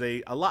 which is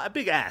a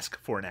big ask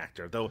for an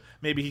actor, though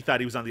maybe he thought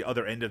he was on the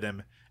other end of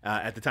them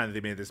at the time that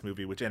they made this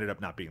movie, which ended up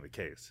not being the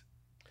case.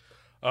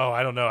 Oh,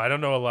 I don't know. I don't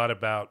know a lot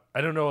about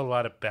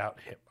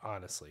him,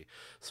 honestly.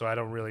 So I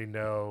don't really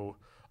know,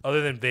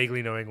 other than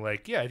vaguely knowing,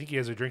 like, yeah, I think he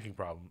has a drinking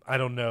problem. I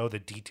don't know the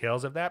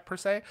details of that per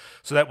se.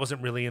 So that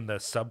wasn't really in the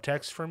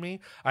subtext for me.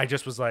 I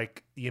just was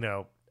like,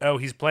 oh,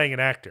 he's playing an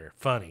actor.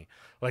 Funny.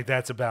 Like,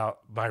 that's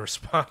about my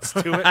response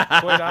to it,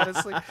 quite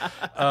honestly.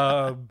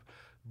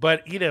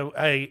 But,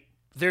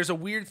 there's a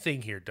weird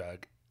thing here,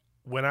 Doug.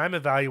 When I'm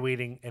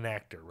evaluating an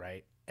actor,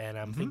 right, and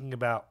I'm thinking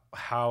about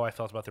how I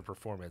felt about their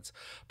performance,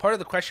 part of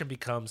the question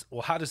becomes,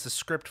 well, how does the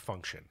script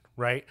function,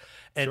 right?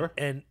 And Sure.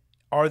 And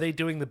are they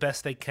doing the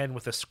best they can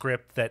with a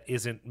script that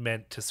isn't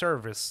meant to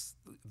service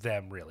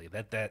them, really?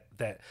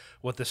 That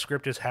what the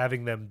script is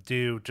having them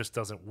do just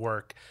doesn't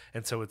work,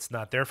 and so it's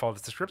not their fault,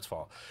 it's the script's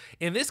fault.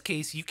 In this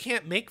case, you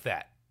can't make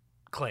that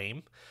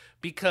claim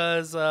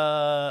because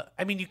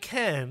you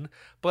can,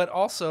 but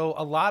also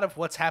a lot of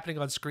what's happening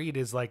on screen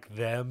is like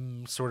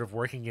them sort of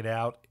working it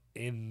out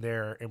in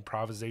their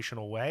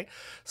improvisational way.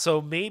 So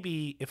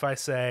maybe if I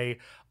say,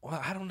 well,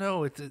 I don't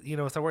know, it's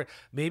not work,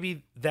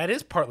 maybe that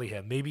is partly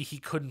him. Maybe he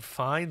couldn't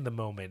find the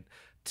moment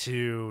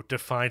to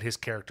define his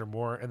character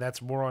more, and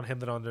that's more on him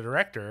than on the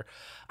director.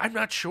 I'm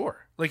not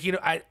sure. Like,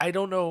 I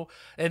don't know,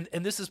 and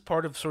this is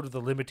part of sort of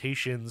the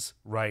limitations,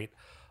 right,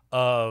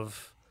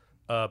 of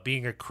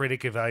being a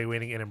critic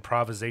evaluating an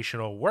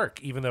improvisational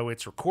work. Even though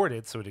it's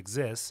recorded, so it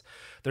exists,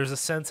 there's a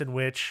sense in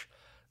which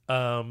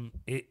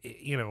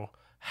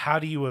how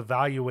do you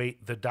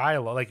evaluate the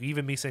dialogue? Like,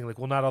 even me saying, like,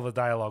 well, not all the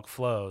dialogue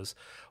flows.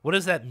 What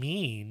does that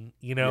mean?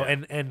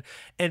 Yeah.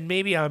 And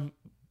maybe I'm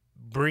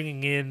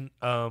bringing in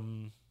the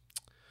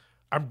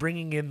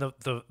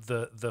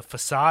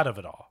facade of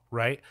it all,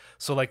 right?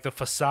 So, like, the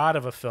facade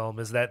of a film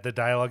is that the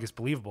dialogue is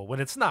believable when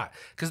it's not,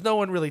 because no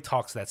one really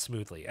talks that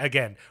smoothly.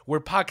 Again, we're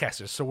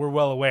podcasters, so we're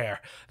well aware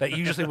that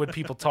usually when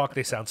people talk,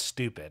 they sound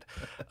stupid.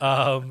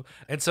 And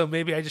so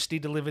maybe I just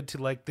need to live into,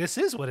 like, this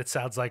is what it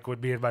sounds like when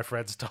me and my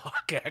friends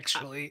talk,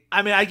 actually.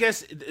 I mean, I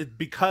guess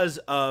because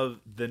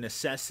of the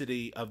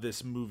necessity of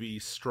this movie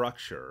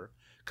structure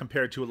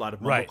compared to a lot of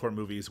mumblecore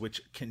movies, which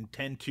can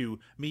tend to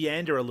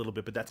meander a little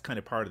bit, but that's kind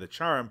of part of the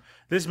charm.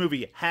 This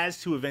movie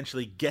has to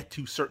eventually get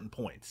to certain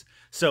points.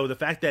 So the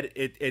fact that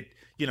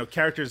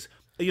characters,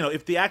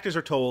 if the actors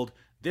are told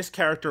this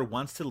character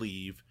wants to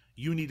leave,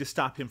 you need to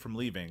stop him from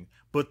leaving,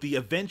 but the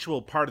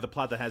eventual part of the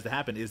plot that has to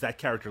happen is that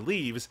character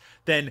leaves,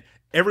 then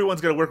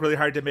everyone's going to work really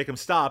hard to make him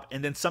stop,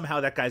 and then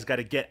somehow that guy's got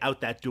to get out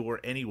that door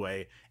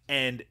anyway.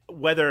 And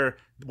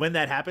when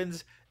that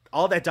happens,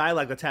 all that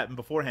dialogue that's happened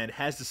beforehand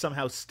has to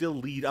somehow still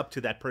lead up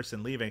to that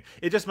person leaving.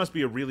 It just must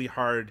be a really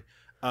hard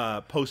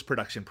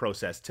post-production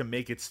process to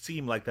make it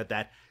seem like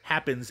that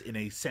happens in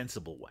a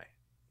sensible way.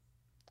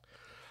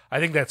 I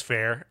think that's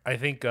fair. I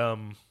think,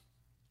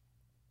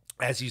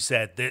 as you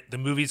said, the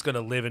movie's going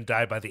to live and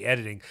die by the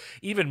editing,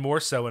 even more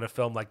so in a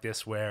film like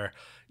this where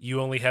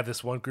you only have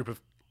this one group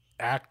of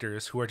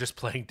actors who are just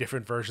playing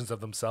different versions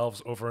of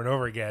themselves over and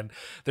over again.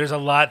 There's a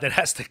lot that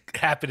has to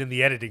happen in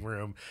the editing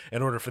room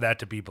in order for that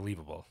to be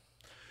believable.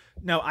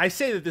 Now, I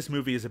say that this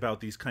movie is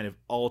about these kind of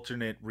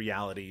alternate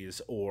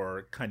realities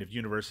or kind of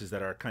universes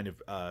that are kind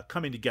of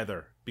coming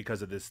together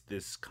because of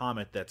this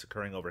comet that's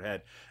occurring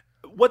overhead.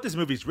 What this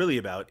movie is really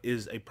about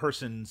is a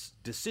person's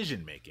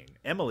decision making.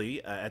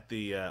 Emily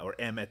or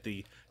M at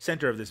the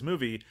center of this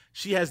movie,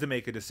 she has to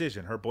make a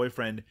decision. Her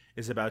boyfriend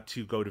is about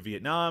to go to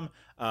Vietnam,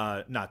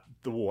 not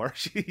the war.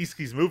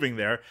 He's moving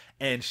there,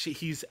 and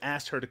he's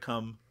asked her to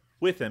come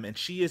with him, and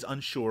she is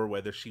unsure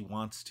whether she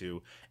wants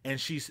to, and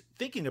she's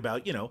thinking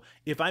about,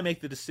 if I make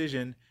the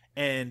decision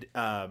and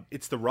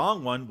it's the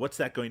wrong one, what's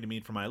that going to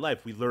mean for my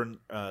life? We learn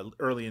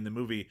early in the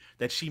movie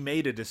that she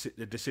made a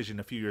decision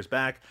a few years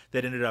back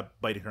that ended up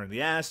biting her in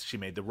the ass. She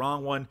made the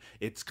wrong one.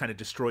 It's kind of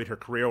destroyed her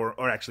career,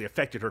 or actually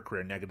affected her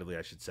career negatively,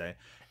 I should say.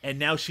 And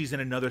now she's in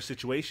another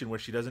situation where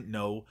she doesn't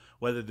know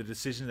whether the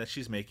decision that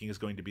she's making is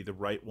going to be the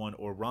right one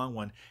or wrong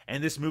one.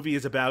 And this movie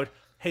is about,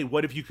 hey,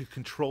 what if you could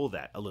control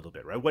that a little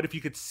bit, right? What if you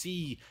could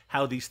see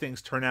how these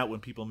things turn out when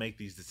people make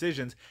these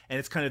decisions? And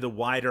it's kind of the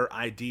wider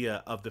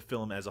idea of the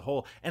film as a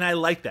whole. And I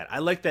like that. I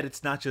like that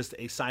it's not just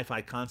a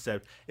sci-fi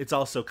concept. It's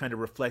also kind of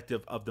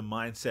reflective of the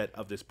mindset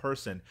of this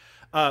person.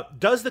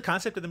 Does the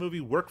concept of the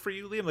movie work for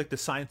you, Liam? Like the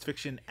science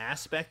fiction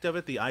aspect of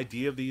it, the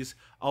idea of these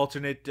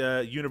alternate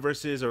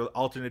universes or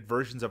alternate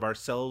versions of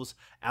ourselves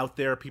out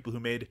there, people who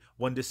made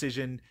one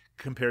decision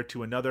compared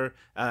to another.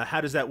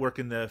 How does that work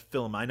in the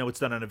film? I know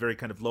it's done on a very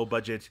kind of low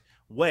budget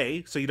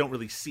way, so you don't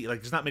really see,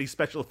 like, there's not many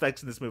special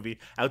effects in this movie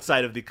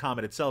outside of the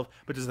comet itself,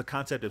 but does the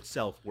concept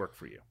itself work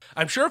for you?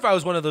 I'm sure if I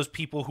was one of those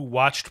people who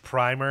watched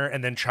Primer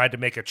and then tried to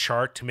make a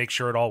chart to make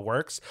sure it all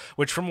works,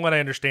 which from what I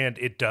understand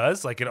it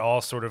does, like it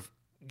all sort of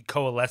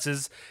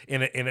coalesces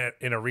in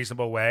a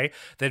reasonable way,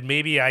 then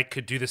maybe I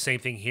could do the same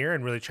thing here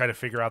and really try to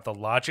figure out the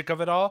logic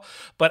of it all.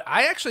 But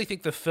I actually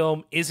think the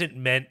film isn't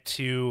meant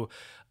to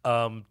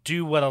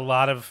do what a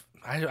lot of,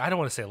 I don't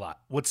want to say a lot,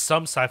 what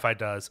some sci-fi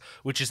does,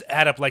 which is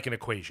add up like an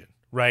equation,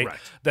 right?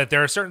 That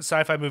there are certain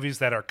sci-fi movies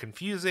that are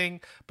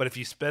confusing, but if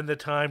you spend the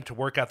time to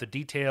work out the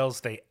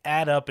details, they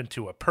add up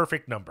into a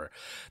perfect number.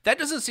 That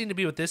doesn't seem to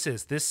be what this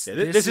is. This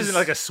isn't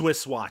like a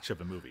Swiss watch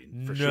of a movie,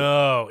 for sure.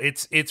 No,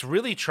 it's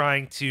really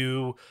trying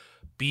to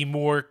be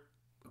more,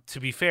 to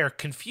be fair,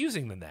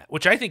 confusing than that,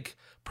 which I think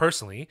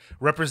personally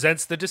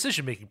represents the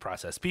decision-making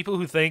process. People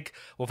who think,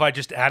 well, if I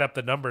just add up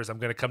the numbers, I'm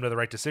going to come to the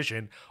right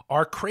decision,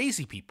 are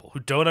crazy people who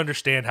don't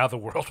understand how the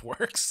world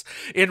works.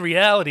 In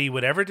reality,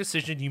 whatever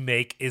decision you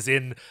make is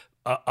in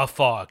a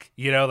fog,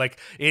 like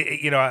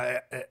a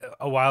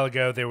while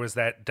ago there was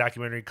that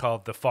documentary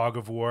called The Fog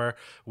of War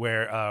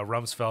where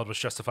Rumsfeld was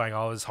justifying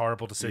all his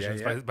horrible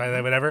decisions by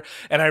that whatever,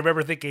 and I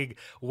remember thinking,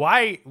 what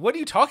are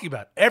you talking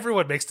about?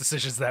 Everyone makes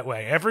decisions that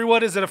way.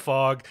 Everyone is in a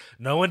fog.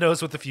 No one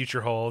knows what the future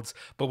holds,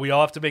 but we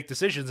all have to make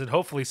decisions, and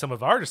hopefully some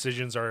of our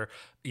decisions are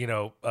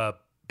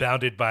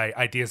bounded by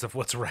ideas of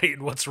what's right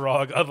and what's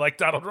wrong, unlike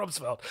Donald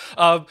Rumsfeld.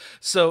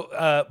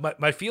 So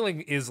my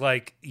feeling is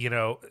like,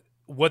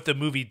 what the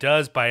movie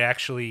does by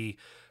actually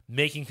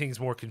making things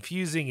more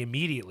confusing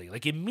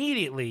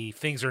immediately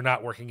things are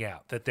not working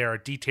out, that there are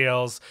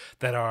details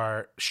that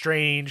are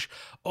strange.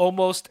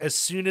 Almost as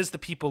soon as the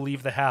people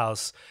leave the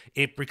house,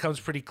 it becomes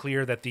pretty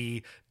clear that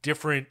the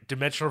different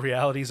dimensional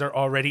realities are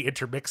already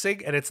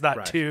intermixing, and it's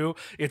not two,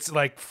 it's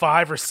like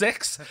 5 or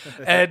 6.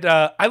 And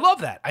I love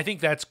that. I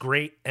think that's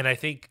great. And I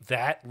think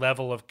that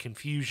level of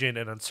confusion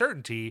and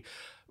uncertainty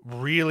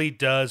really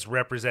does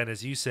represent,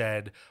 as you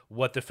said,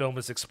 what the film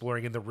is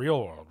exploring in the real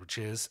world, which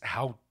is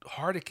how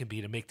hard it can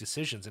be to make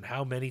decisions and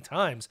how many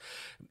times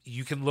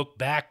you can look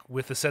back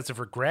with a sense of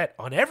regret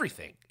on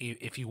everything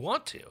if you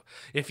want to.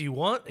 If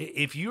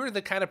you're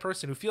the kind of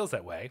person who feels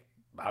that way,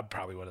 I'm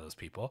probably one of those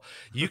people,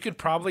 you could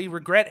probably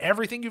regret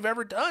everything you've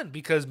ever done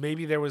because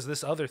maybe there was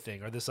this other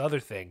thing or this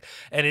other thing,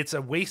 and it's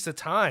a waste of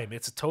time.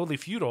 It's totally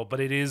futile, but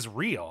it is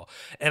real.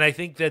 And I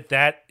think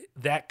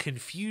that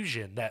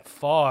confusion, that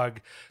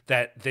fog,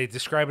 that they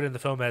describe it in the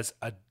film as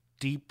a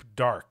deep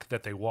dark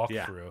that they walk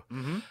through.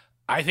 Mm-hmm.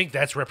 I think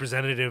that's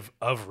representative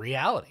of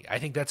reality. I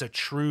think that's a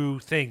true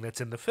thing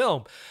that's in the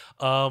film.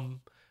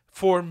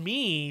 For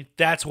me,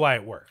 that's why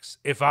it works.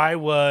 If I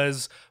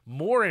was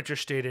more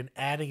interested in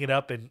adding it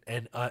up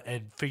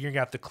and figuring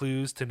out the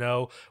clues to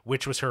know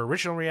which was her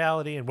original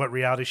reality and what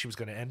reality she was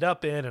going to end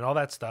up in and all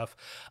that stuff,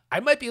 I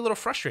might be a little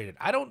frustrated.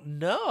 I don't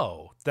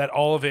know that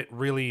all of it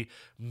really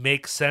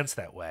makes sense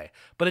that way,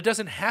 but it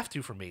doesn't have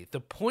to for me. The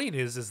point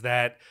is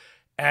that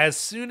as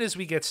soon as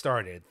we get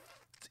started,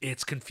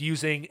 it's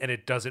confusing and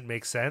it doesn't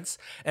make sense,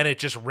 and it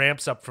just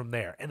ramps up from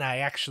there. And I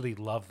actually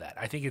love that.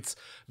 I think it's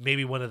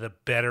maybe one of the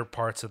better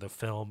parts of the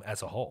film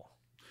as a whole.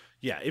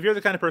 Yeah, if you're the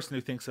kind of person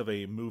who thinks of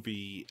a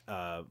movie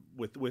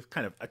with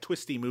kind of a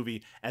twisty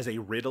movie as a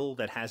riddle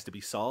that has to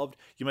be solved,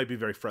 you might be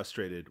very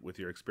frustrated with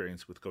your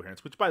experience with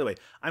Coherence, which, by the way,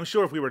 I'm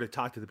sure if we were to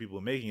talk to the people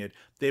making it,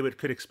 they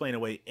could explain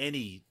away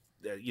any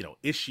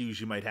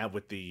issues you might have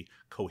with the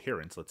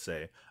coherence, let's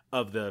say,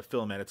 of the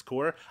film at its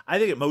core. I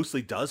think it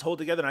mostly does hold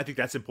together, and I think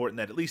that's important,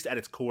 that at least at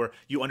its core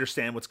you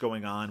understand what's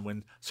going on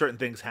when certain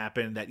things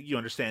happen, that you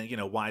understand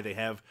why they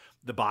have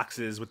the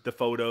boxes with the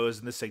photos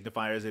and the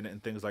signifiers in it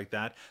and things like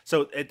that.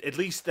 So at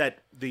least that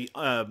the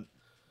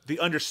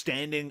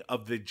understanding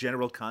of the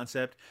general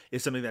concept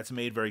is something that's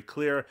made very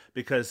clear,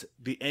 because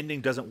the ending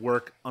doesn't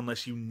work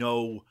unless you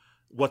know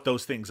what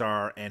those things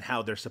are and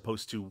how they're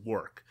supposed to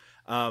work.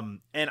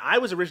 And I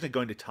was originally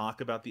going to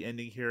talk about the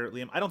ending here,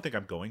 Liam. I don't think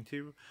I'm going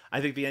to.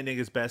 I think the ending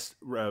is best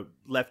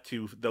left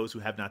to those who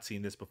have not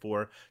seen this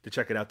before to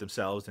check it out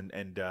themselves.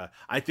 And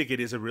I think it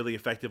is a really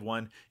effective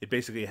one. It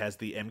basically has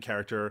the M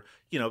character,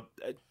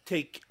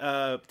 take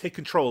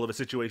control of a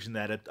situation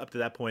that up to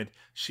that point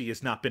she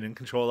has not been in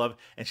control of,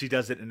 and she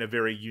does it in a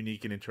very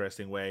unique and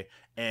interesting way.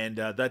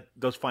 And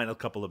those final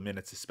couple of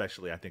minutes,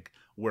 especially, I think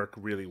work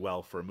really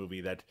well for a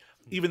movie that,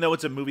 even though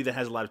it's a movie that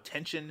has a lot of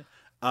tension,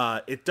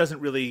 it doesn't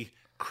really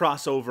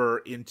cross over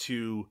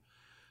into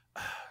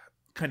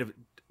kind of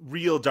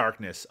real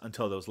darkness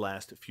until those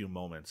last few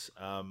moments.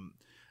 I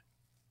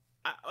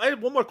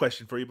have one more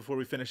question for you before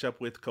we finish up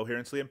with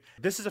Coherence, Liam.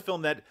 This is a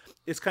film that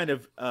is kind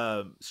of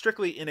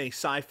strictly in a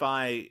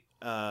sci-fi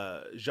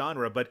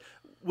genre, but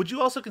would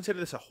you also consider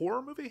this a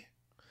horror movie?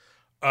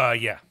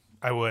 Yeah,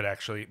 I would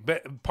actually,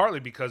 but partly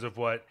because of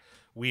what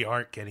we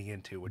aren't getting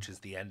into, which is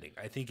the ending.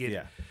 I think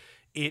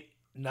it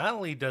not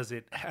only does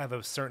it have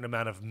a certain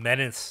amount of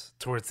menace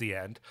towards the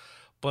end,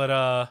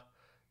 but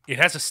it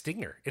has a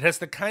stinger. It has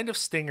the kind of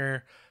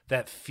stinger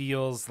that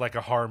feels like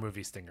a horror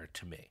movie stinger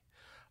to me.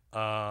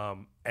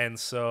 And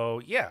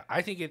so, yeah,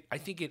 I think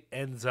it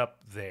ends up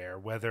there,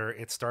 whether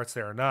it starts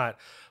there or not.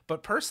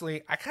 But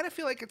personally, I kind of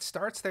feel like it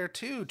starts there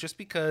too, just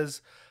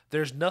because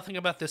there's nothing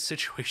about this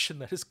situation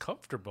that is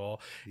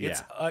comfortable.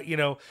 Yeah.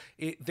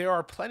 It's, there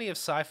are plenty of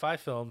sci-fi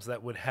films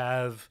that would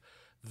have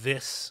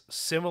this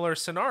similar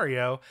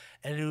scenario,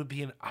 and it would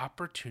be an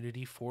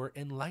opportunity for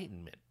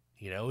enlightenment.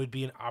 It would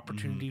be an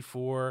opportunity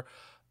for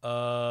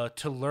to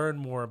learn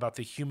more about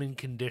the human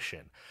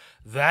condition.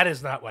 That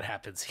is not what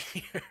happens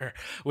here.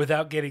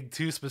 Without getting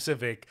too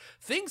specific,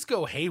 things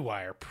go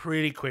haywire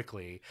pretty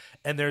quickly,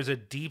 and there's a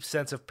deep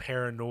sense of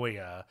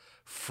paranoia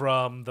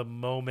from the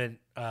moment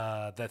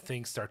that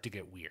things start to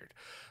get weird.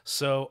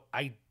 So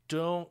I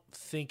don't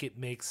think it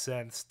makes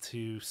sense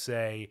to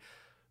say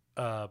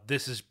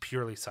this is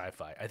purely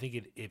sci-fi. I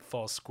think it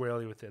falls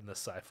squarely within the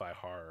sci-fi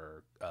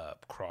horror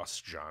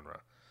cross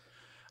genre.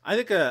 I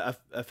think a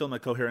film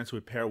like Coherence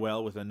would pair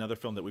well with another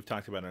film that we've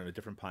talked about on a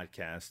different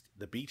podcast,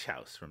 The Beach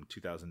House from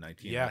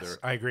 2019. Yes,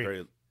 I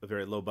agree. A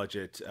very low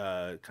budget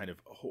kind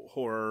of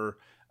horror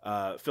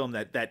film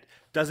that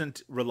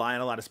doesn't rely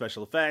on a lot of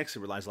special effects. It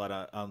relies a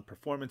lot on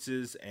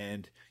performances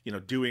and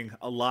doing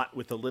a lot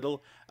with a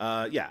little.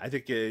 I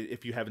think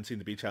if you haven't seen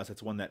The Beach House,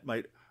 that's one that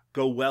might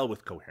go well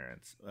with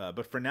Coherence.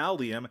 But for now,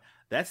 Liam,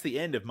 that's the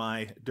end of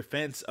my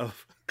defense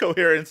of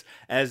Coherence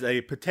as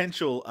a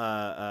potential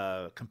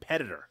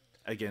competitor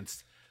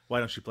against Why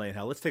Don't You Play in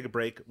Hell. Let's take a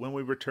break. When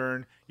we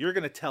return, you're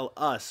going to tell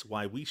us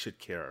why we should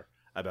care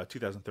about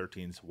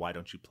 2013's Why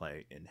Don't You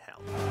Play in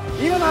Hell.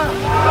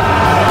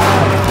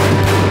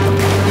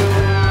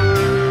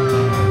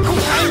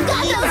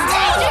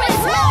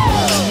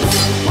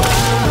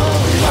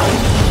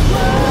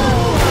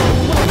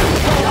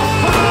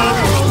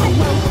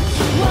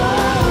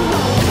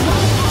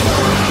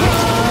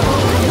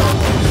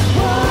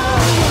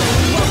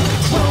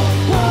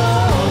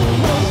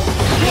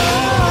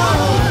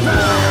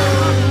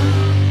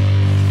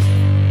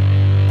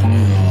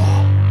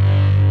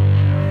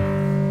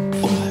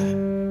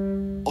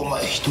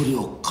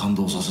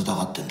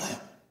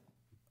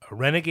 A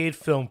renegade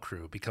film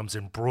crew becomes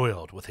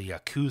embroiled with a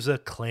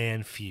Yakuza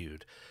clan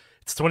feud.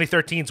 It's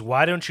 2013's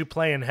Why Don't You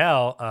Play in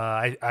Hell?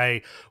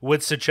 I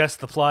would suggest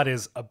the plot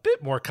is a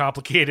bit more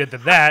complicated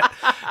than that,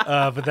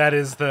 but that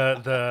is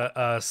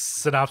the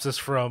synopsis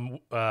from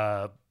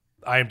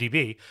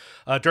IMDb.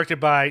 Directed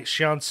by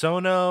Shion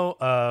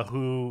Sono,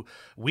 who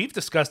we've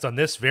discussed on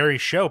this very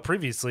show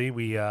previously.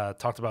 We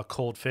talked about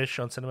Cold Fish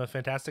on Cinema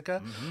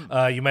Fantastica.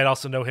 Mm-hmm. You might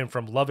also know him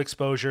from Love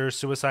Exposure,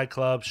 Suicide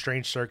Club,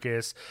 Strange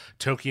Circus,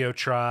 Tokyo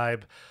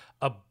Tribe,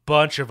 a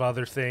bunch of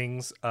other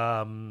things.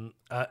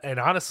 And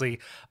honestly,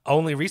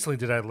 only recently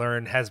did I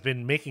learn has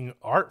been making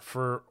art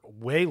for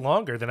way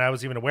longer than I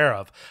was even aware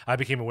of. I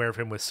became aware of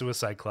him with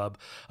Suicide Club.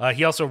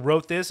 He also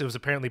wrote this. It was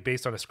apparently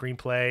based on a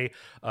screenplay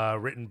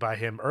written by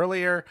him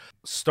earlier,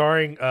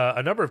 starring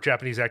a number of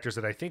Japanese actors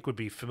that I think would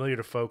be familiar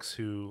to folks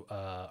who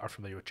are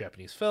familiar with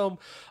Japanese film.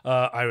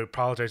 I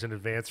apologize in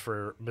advance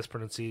for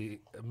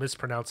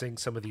mispronouncing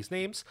some of these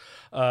names.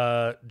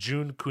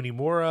 Jun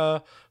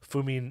Kunimura,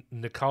 Fumi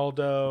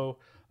Nikaldo,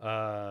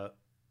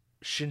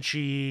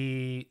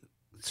 Shinji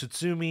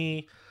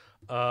Tsutsumi,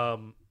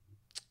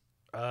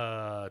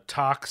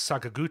 Tak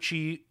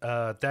Sakaguchi.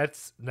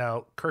 That's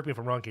now, correct me if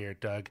I'm wrong here,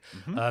 Doug.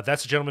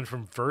 That's a gentleman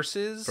from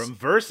Versus. From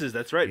Versus,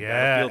 that's right. Yeah,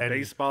 Battlefield and-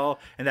 Baseball,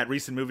 and that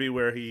recent movie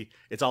where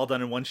it's all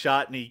done in one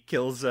shot and he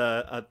kills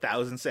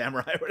 1,000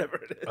 samurai, whatever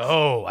it is.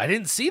 Oh, I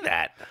didn't see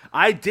that.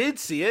 I did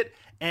see it,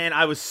 and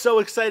I was so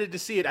excited to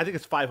see it. I think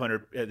it's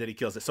 500 that he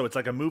kills it. So it's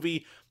like a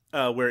movie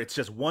where it's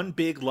just one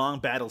big long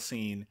battle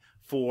scene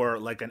for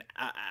like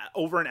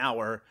over an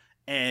hour,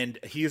 and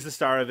he is the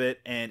star of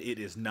it, and it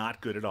is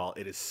not good at all.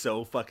 It is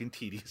so fucking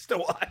tedious to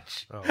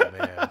watch. Oh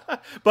man.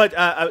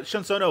 But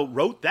Shun Sono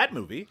wrote that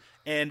movie,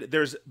 and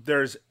there's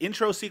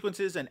intro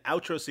sequences and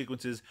outro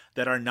sequences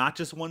that are not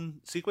just one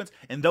sequence,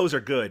 and those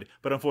are good.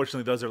 But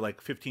unfortunately, those are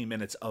like 15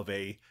 minutes of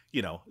a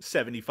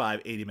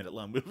 75, 80-minute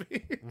long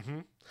movie.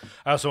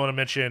 I also want to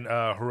mention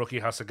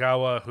Hiroki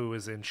Hasegawa, who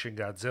is in Shin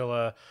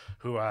Godzilla,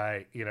 who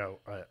I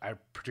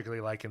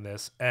particularly like in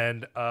this,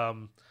 and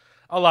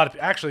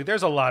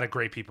there's a lot of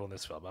great people in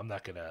this film. I'm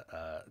not gonna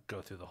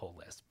go through the whole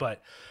list,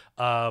 but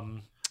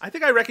I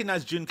think I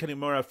recognize Jun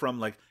Kanimura from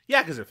like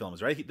Yakuza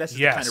films, right? That's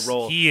the kind of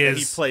role he that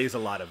he is. plays a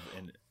lot of.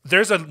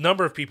 There's a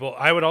number of people.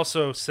 I would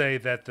also say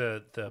that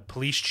the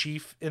police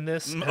chief in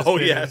this. Has Oh,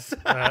 been, yes.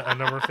 a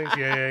number of things.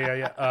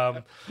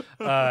 Yeah.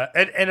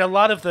 And a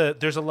lot of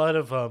there's a lot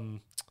of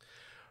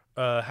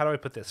how do I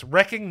put this?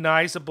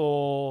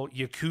 Recognizable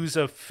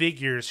Yakuza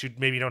figures who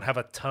maybe don't have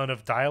a ton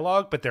of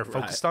dialogue, but they're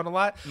focused on a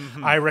lot.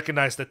 I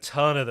recognized a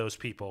ton of those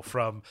people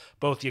from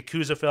both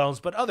Yakuza films,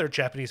 but other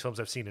Japanese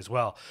films I've seen as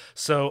well.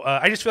 So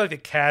I just feel like the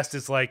cast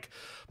is like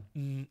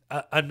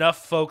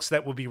enough folks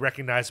that will be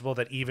recognizable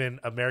that even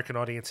American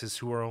audiences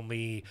who are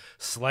only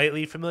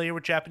slightly familiar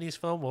with Japanese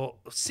film will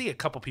see a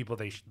couple people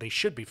they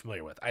should be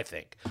familiar with, I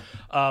think.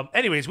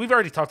 Anyways, we've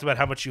already talked about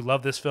how much you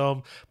love this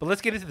film, but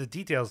let's get into the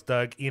details,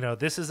 Doug.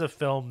 This is a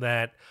film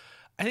that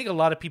I think a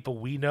lot of people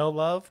we know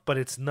love, but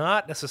it's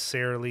not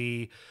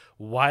necessarily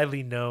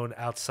widely known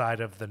outside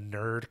of the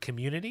nerd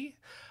community.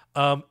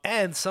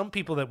 And some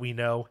people that we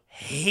know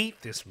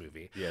hate this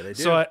movie. Yeah, they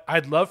do. So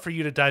I'd love for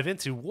you to dive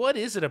into what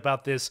is it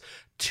about this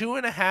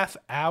 2.5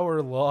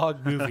 hour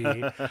long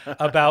movie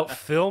about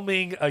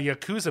filming a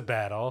Yakuza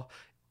battle,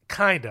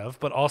 kind of,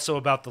 but also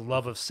about the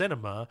love of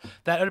cinema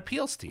that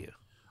appeals to you.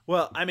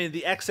 Well, I mean,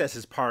 the excess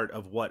is part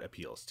of what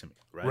appeals to me,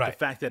 right? Right. The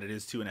fact that it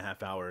is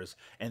 2.5 hours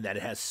and that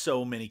it has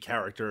so many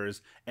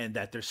characters and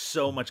that there's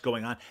so much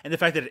going on, and the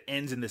fact that it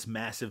ends in this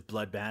massive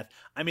bloodbath.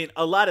 I mean,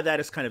 a lot of that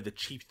is kind of the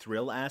cheap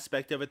thrill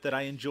aspect of it that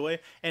I enjoy.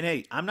 And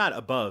hey, I'm not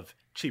above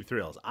cheap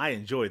thrills. I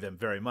enjoy them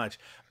very much.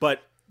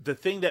 But the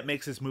thing that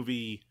makes this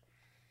movie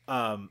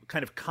kind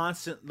of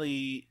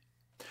constantly...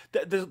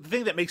 The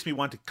thing that makes me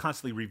want to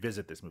constantly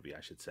revisit this movie,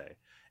 I should say,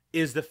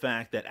 is the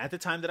fact that at the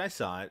time that I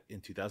saw it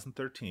in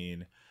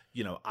 2013,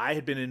 I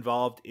had been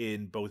involved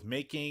in both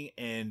making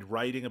and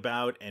writing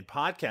about and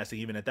podcasting,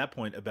 even at that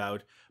point,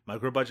 about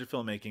micro budget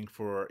filmmaking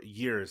for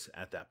years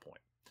at that point.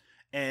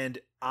 And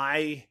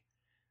I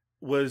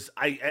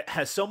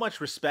had so much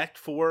respect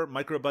for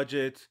micro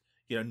budget,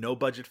 no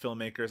budget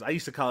filmmakers. I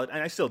used to call it,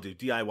 and I still do,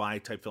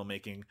 DIY type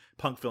filmmaking,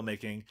 punk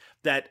filmmaking,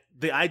 that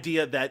the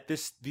idea that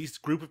these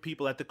group of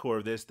people at the core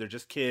of this, they're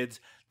just kids,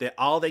 that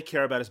all they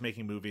care about is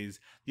making movies.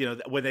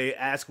 When they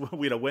ask,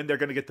 when they're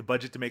going to get the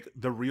budget to make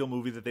the real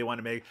movie that they want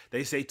to make,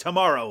 they say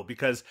tomorrow,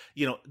 because,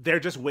 they're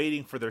just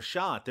waiting for their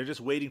shot. They're just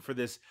waiting for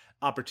this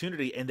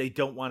opportunity and they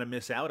don't want to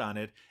miss out on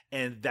it.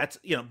 And that's,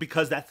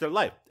 because that's their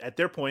life at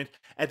this point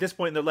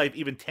in their life,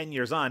 even 10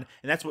 years on.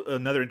 And that's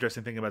another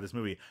interesting thing about this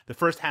movie. The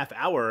first half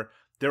hour,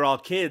 they're all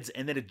kids,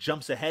 and then it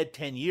jumps ahead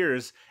 10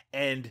 years.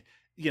 And,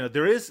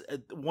 there is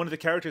one of the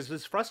characters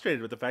is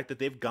frustrated with the fact that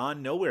they've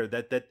gone nowhere,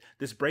 that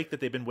this break that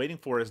they've been waiting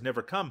for has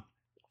never come.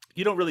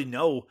 You don't really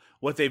know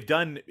what they've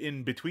done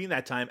in between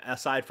that time,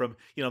 aside from,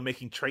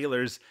 making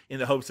trailers in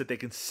the hopes that they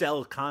can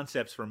sell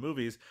concepts for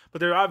movies.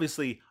 But they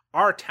obviously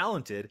are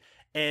talented,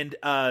 and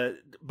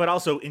but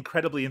also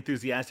incredibly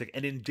enthusiastic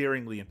and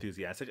endearingly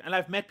enthusiastic. And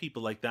I've met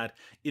people like that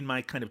in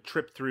my kind of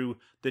trip through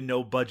the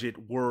no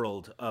budget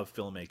world of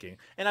filmmaking.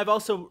 And I've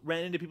also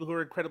ran into people who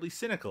are incredibly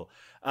cynical.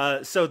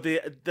 So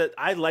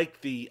I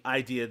like the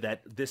idea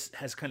that this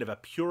has kind of a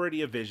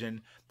purity of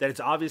vision, that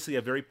it's obviously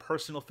a very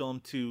personal film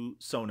to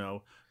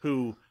Sono,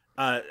 who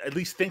at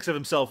least thinks of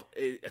himself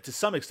to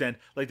some extent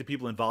like the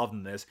people involved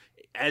in this.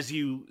 As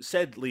you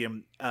said,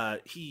 Liam,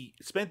 he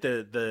spent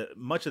the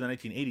much of the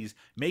 1980s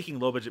making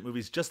low-budget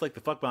movies just like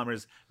the Fuck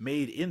Bombers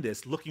made in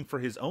this, looking for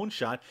his own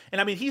shot.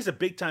 And I mean, he's a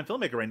big-time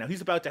filmmaker right now.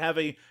 He's about to have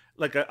a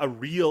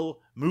real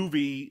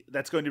movie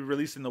that's going to be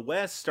released in the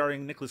West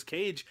starring Nicolas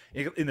Cage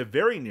in the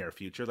very near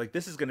future. Like,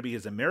 this is going to be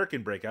his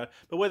American breakout.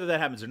 But whether that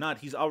happens or not,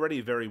 he's already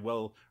a very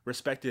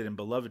well-respected and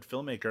beloved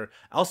filmmaker,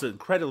 also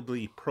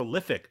incredibly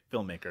prolific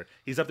filmmaker.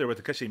 He's up there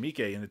with Takashi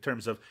Miike in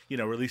terms of,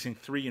 releasing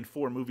 3 and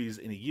 4 movies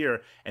in a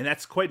year. And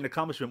that's quite an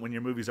accomplishment when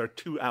your movies are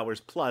 2 hours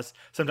plus,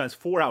 sometimes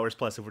 4 hours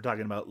plus if we're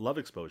talking about love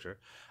exposure.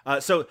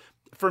 So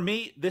for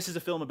me, this is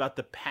a film about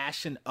the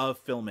passion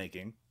of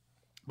filmmaking.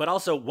 But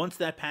also, once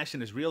that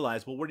passion is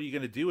realized, well, what are you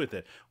going to do with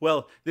it?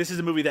 Well, this is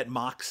a movie that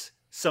mocks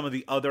some of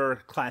the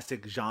other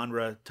classic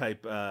genre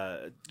type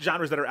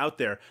genres that are out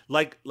there,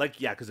 like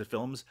Yakuza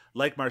films,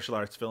 like martial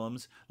arts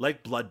films,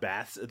 like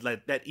bloodbaths,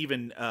 that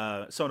even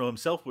Sono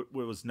himself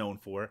was known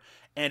for,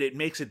 and it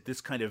makes it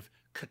this kind of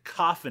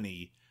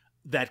cacophony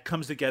that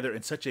comes together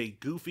in such a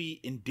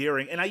goofy,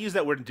 endearing, and I use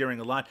that word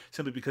endearing a lot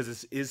simply because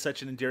this is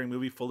such an endearing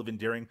movie full of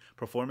endearing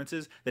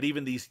performances, that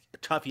even these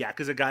tough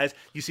Yakuza guys,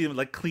 you see them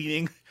like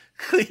cleaning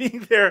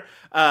their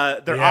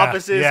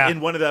offices in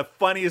one of the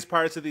funniest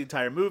parts of the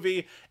entire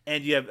movie.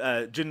 And you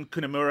have Jun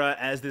Kunimura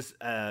as this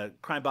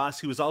crime boss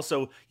who is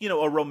also,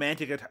 a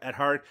romantic at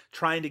heart,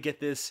 trying to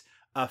get this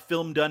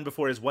film done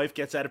before his wife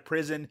gets out of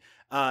prison.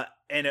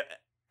 And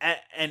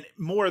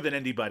more than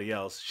anybody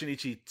else,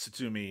 Shinichi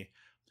Tsutsumi,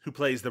 who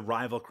plays the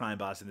rival crime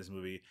boss in this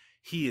movie,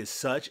 he is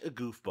such a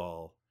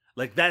goofball.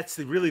 Like, that's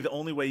really the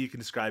only way you can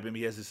describe him.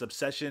 He has this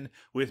obsession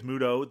with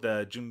Muto,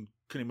 the Jun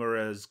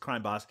Kunimura's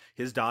crime boss,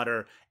 his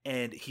daughter,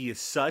 and he is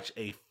such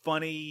a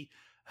funny,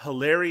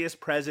 hilarious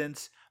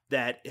presence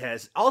that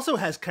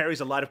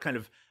carries a lot of kind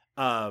of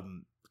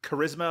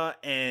charisma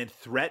and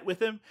threat with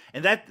him.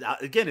 And that,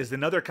 again, is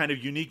another kind of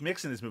unique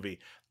mix in this movie.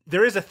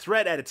 There is a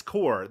threat at its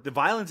core. The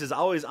violence is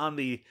always on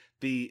the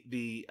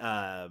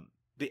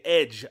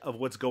edge of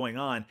what's going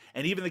on,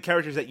 and even the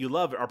characters that you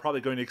love are probably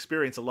going to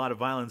experience a lot of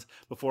violence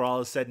before all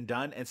is said and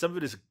done, and some of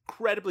it is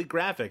incredibly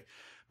graphic.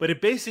 But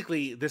it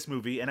basically, this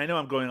movie, and I know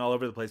I'm going all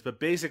over the place, but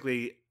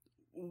basically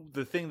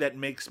the thing that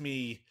makes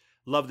me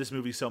love this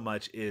movie so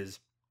much is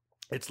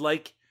it's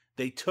like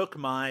they took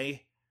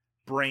my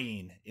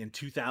brain in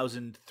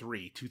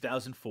 2003,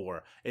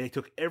 2004, and they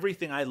took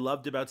everything I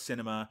loved about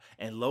cinema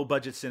and low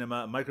budget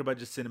cinema, micro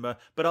budget cinema,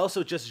 but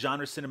also just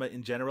genre cinema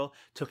in general,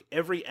 took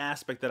every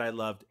aspect that I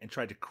loved and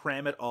tried to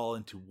cram it all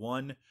into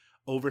one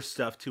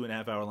overstuffed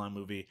 2.5 hour long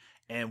movie.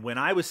 And when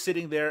I was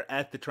sitting there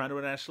at the Toronto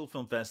International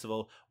Film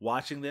Festival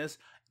watching this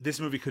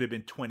movie could have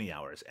been 20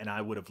 hours and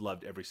I would have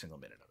loved every single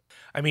minute of it.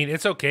 I mean,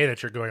 it's okay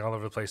that you're going all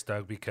over the place,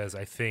 Doug, because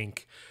I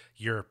think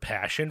your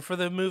passion for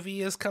the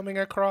movie is coming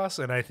across,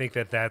 and I think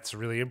that that's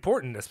really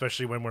important,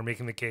 especially when we're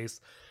making the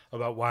case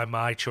about why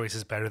my choice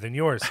is better than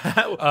yours.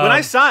 When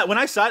I saw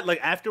it, like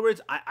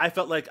afterwards, I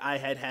felt like I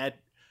had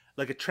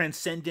like a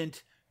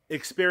transcendent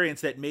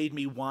experience that made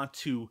me want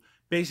to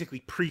basically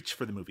preach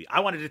for the movie.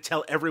 I wanted to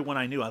tell everyone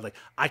I knew. I was like,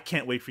 I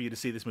can't wait for you to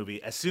see this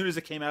movie. As soon as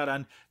it came out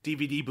on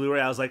DVD,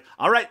 Blu-ray, I was like,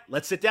 all right,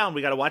 let's sit down.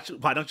 We got to watch.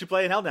 Why Don't You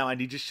Play in Hell Now? I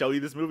need to show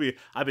you this movie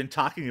I've been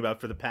talking about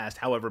for the past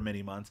however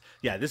many months.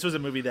 Yeah, this was a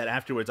movie that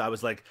afterwards I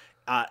was like,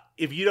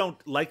 if you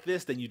don't like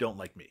this, then you don't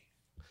like me.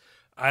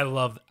 I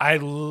love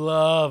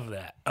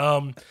that.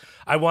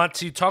 I want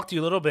to talk to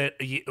you a little bit.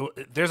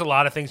 There's a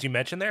lot of things you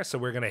mentioned there, so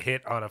we're going to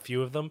hit on a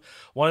few of them.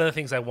 One of the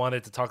things I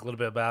wanted to talk a little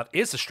bit about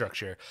is the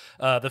structure.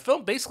 The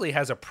film basically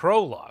has a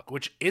prologue,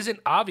 which isn't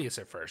obvious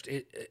at first.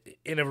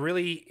 In a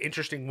really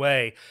interesting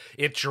way,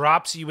 it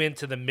drops you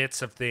into the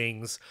midst of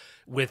things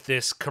with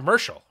this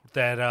commercial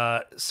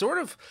that sort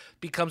of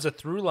becomes a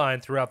through line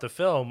throughout the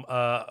film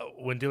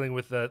when dealing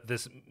with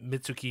this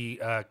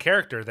Mitsuki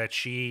character, that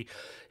she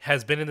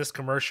has been in this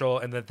commercial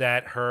and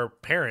that her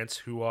parents,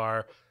 who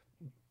are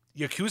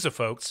Yakuza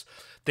folks,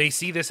 they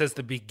see this as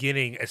the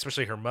beginning,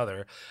 especially her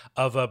mother,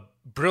 of a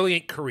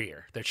brilliant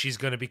career, that she's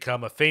going to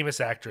become a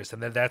famous actress,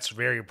 and that's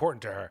very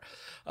important to her.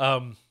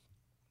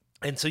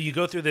 And so you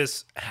go through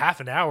this half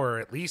an hour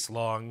at least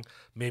long,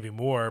 maybe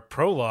more,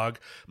 prologue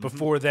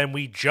before then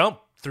we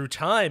jump through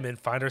time and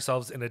find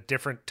ourselves in a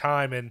different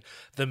time and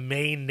the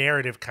main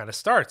narrative kind of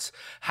starts.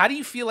 How do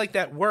you feel like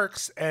that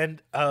works?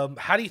 And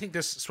how do you think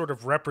this sort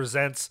of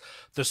represents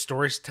the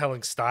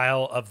storytelling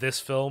style of this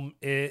film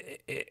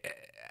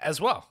as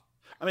well?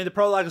 I mean, the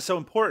prologue is so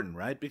important,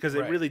 right? Because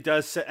it really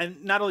does set,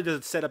 and not only does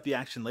it set up the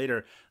action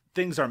later,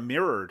 things are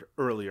mirrored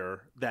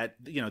earlier that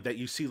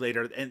you see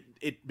later, and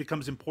it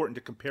becomes important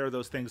to compare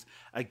those things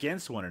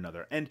against one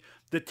another. And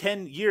the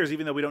 10 years,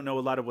 even though we don't know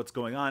a lot of what's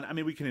going on, I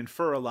mean, we can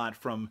infer a lot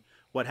from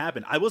what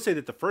happened. I will say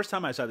that the first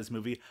time I saw this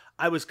movie,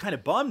 I was kind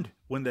of bummed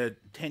when the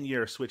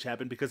 10-year switch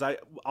happened, because I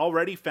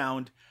already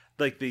found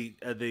like the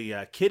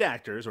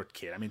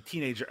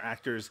teenager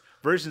actors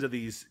versions of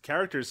these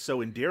characters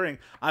so endearing.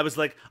 I was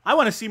like, I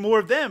want to see more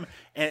of them.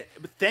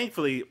 But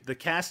thankfully, the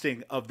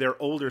casting of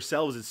their older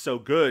selves is so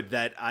good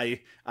that I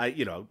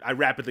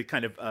rapidly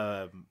kind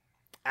of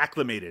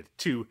acclimated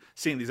to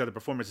seeing these other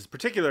performances.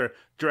 Particular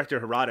director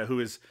Harada, who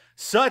is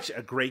such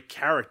a great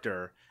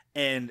character,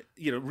 and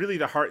really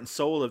the heart and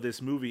soul of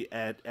this movie,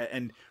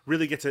 and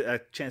really gets a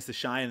chance to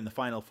shine in the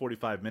final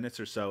 45 minutes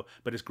or so,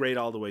 but it's great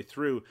all the way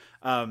through.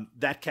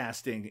 That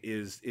casting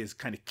is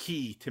kind of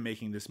key to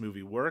making this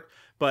movie work.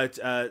 But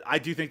I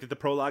do think that the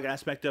prologue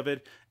aspect of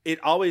it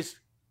always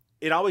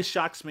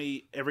shocks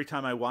me every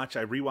time I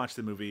rewatch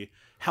the movie,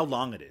 how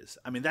long it is.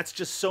 I mean, that's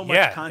just so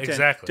much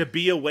content to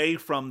be away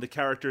from the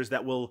characters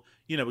that will,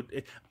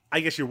 I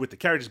guess you're with the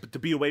characters, but to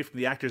be away from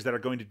the actors that are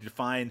going to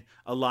define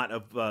a lot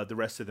of the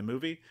rest of the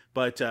movie.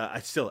 But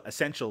it's still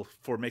essential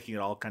for making it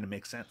all kind of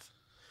make sense.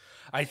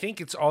 I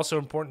think it's also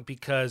important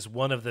because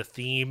one of the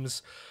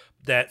themes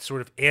that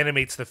sort of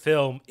animates the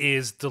film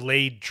is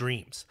delayed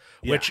dreams,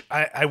 which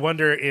I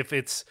wonder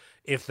if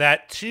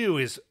that too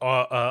is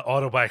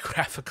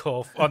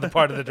autobiographical on the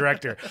part of the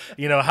director.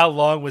 How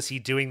long was he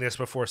doing this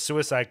before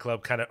Suicide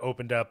Club kind of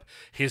opened up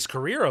his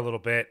career a little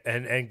bit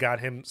and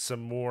got him some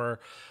more,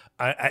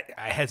 I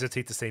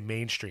hesitate to say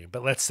mainstream,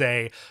 but let's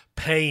say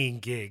paying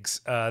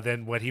gigs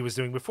than what he was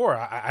doing before.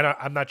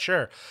 I'm not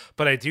sure,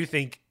 but I do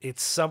think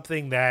it's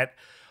something that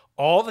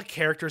all the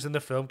characters in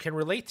the film can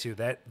relate to,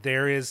 that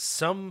there is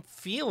some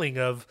feeling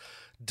of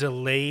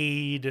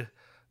delayed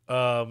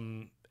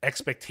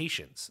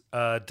expectations,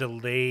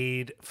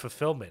 delayed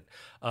fulfillment.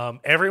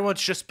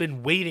 Everyone's just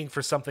been waiting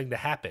for something to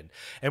happen.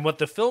 And what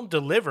the film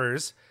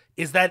delivers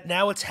is that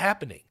now it's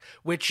happening,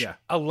 which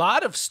a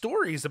lot of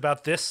stories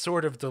about this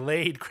sort of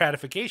delayed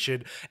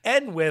gratification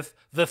end with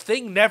the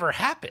thing never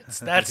happens.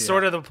 That's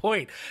sort of the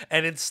point.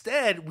 And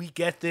instead we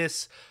get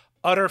this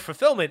utter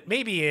fulfillment,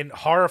 maybe in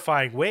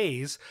horrifying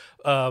ways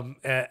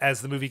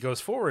as the movie goes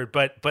forward.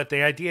 But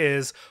the idea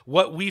is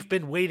what we've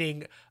been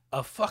waiting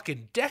a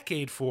fucking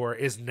decade for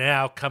is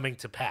now coming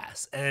to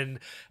pass. And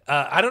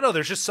I don't know,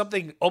 there's just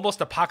something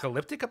almost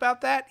apocalyptic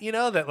about that,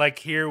 that like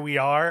here we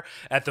are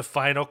at the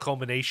final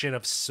culmination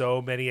of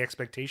so many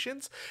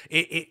expectations.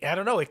 I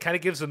don't know, it kind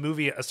of gives the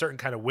movie a certain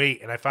kind of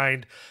weight. And I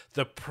find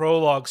the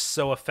prologue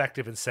so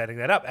effective in setting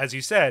that up. As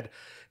you said,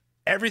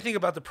 everything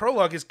about the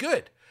prologue is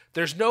good.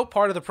 There's no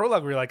part of the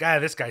prologue where you're like,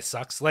 this guy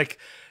sucks. Like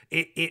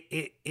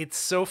it's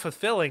so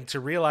fulfilling to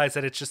realize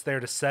that it's just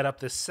there to set up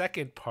this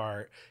second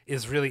part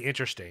is really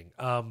interesting.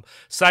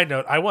 Side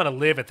note, I want to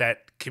live at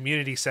that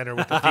community center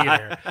with the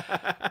theater.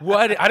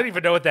 What? I don't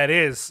even know what that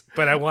is,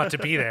 but I want to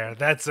be there.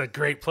 That's a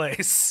great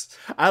place.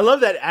 I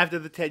love that after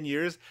the 10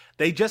 years,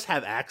 they just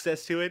have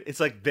access to it. It's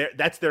like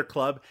that's their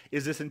club,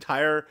 is this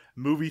entire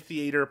movie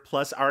theater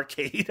plus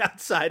arcade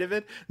outside of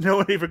it. No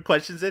one even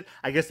questions it.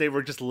 I guess they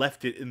were just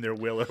left it in their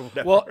will or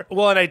whatever.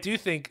 Well, and I do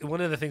think one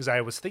of the things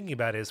I was thinking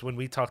about is when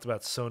we talked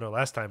about Sono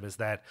last time is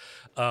that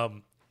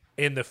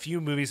in the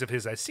few movies of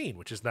his I've seen,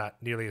 which is not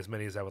nearly as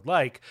many as I would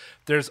like,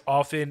 there's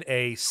often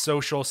a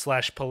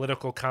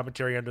social/political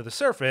commentary under the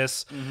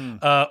surface,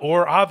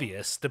 or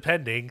obvious,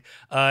 depending,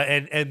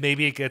 and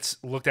maybe it gets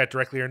looked at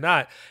directly or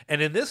not.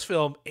 And in this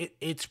film,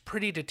 it's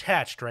pretty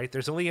detached, right?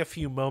 There's only a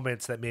few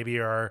moments that maybe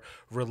are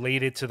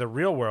related to the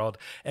real world,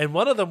 and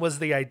one of them was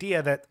the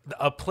idea that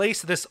a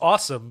place this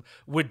awesome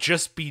would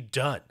just be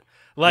done.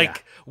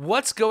 Like,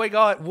 what's going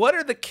on? What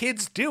are the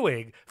kids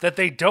doing that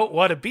they don't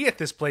want to be at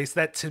this place?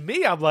 That to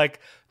me, I'm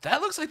like,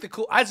 that looks like the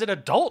cool. As an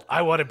adult,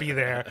 I want to be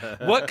there.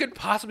 What could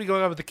possibly be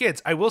going on with the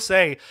kids? I will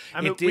say,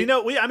 we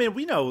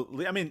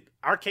know.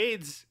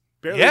 Arcades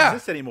barely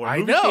exist anymore.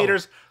 Movie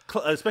theaters,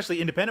 especially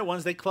independent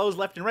ones, they close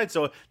left and right.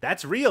 So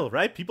that's real,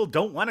 right? People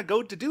don't want to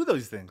go to do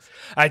those things.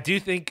 I do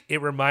think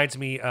it reminds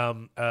me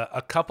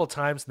a couple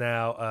times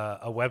now,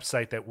 a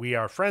website that we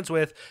are friends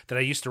with that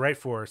I used to write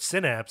for,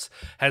 Synapse,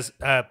 has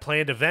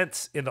planned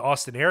events in the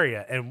Austin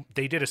area. And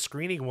they did a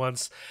screening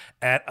once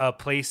at a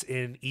place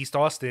in East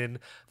Austin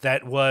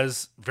that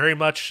was very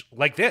much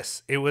like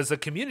this. It was a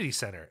community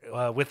center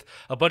with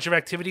a bunch of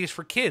activities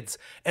for kids.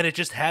 And it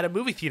just had a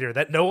movie theater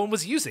that no one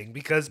was using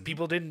because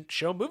people didn't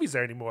show movies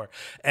there anymore.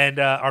 And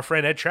our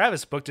friend Ed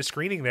Travis booked a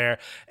screening there,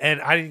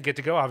 and I didn't get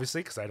to go,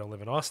 obviously, because I don't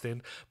live in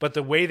Austin. But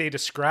the way they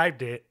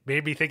described it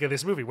made me think of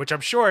this movie, which I'm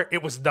sure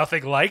it was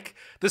nothing like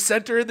the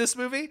center in this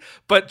movie.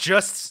 But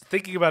just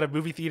thinking about a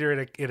movie theater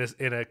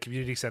in a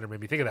community center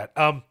made me think of that.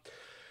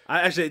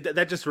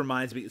 That just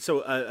reminds me.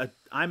 So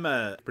I'm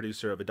a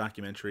producer of a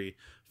documentary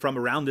from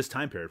around this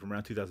time period, from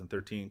around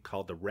 2013,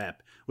 called The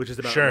Rep, which is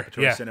about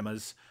repertory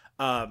cinemas.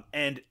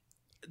 And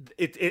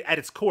it at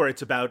its core,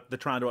 it's about the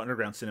Toronto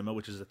Underground Cinema,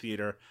 which is a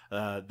theater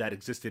that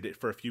existed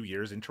for a few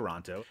years in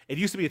Toronto. It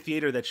used to be a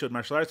theater that showed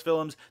martial arts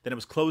films. Then it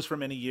was closed for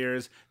many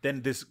years.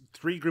 Then this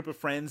group of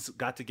friends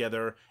got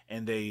together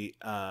and they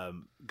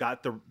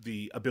got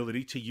the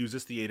ability to use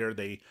this theater.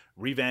 They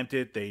revamped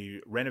it, they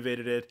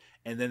renovated it,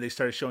 and then they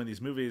started showing these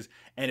movies.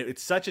 And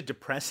it's such a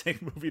depressing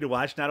movie to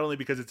watch, not only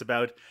because it's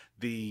about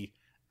the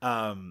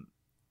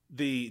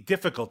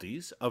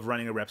difficulties of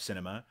running a rep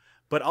cinema,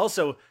 but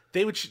also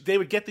they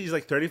would get these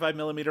like 35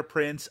 millimeter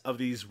prints of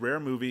these rare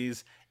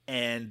movies,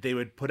 and they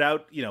would put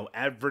out,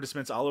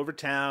 advertisements all over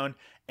town,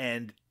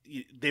 and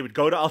they would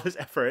go to all this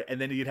effort,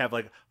 and then you'd have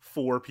like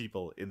 4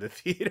 people in the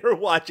theater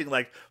watching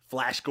like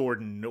Flash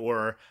Gordon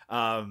or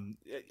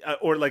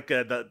like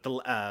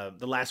the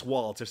Last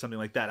Waltz or something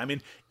like that. I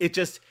mean,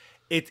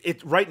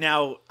 it right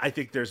now, I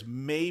think there's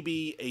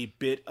maybe a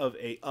bit of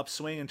a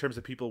upswing in terms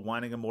of people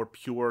wanting a more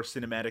pure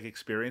cinematic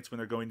experience when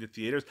they're going to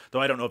theaters,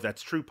 though I don't know if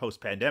that's true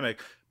post-pandemic,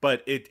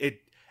 but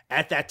it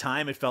at that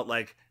time, it felt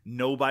like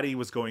nobody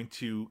was going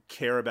to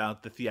care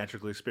about the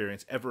theatrical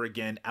experience ever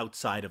again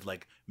outside of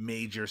like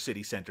major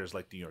city centers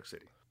like New York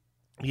City.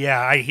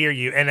 Yeah, I hear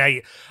you. And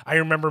I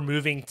remember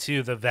moving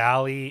to the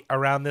Valley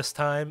around this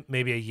time,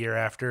 maybe a year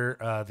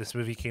after this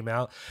movie came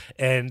out.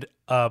 And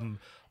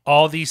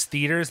all these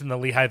theaters in the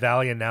Lehigh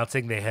Valley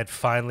announcing they had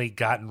finally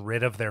gotten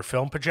rid of their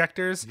film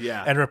projectors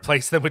and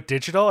replaced them with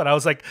digital. And I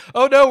was like,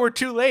 oh no, we're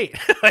too late.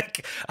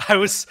 Like I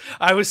was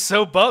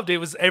so bummed.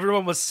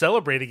 Everyone was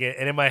celebrating it.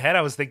 And in my head,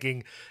 I was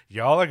thinking,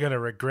 y'all are going to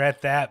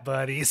regret that,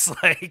 buddies.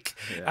 Like,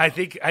 I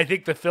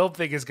think the film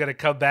thing is going to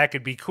come back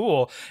and be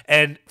cool.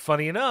 And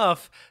funny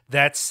enough,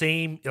 that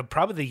same,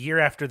 probably the year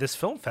after this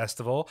film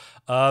festival,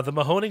 the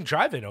Mahoning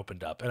Drive-In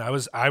opened up. And I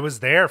was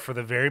there for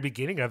the very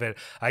beginning of it.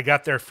 I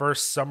got their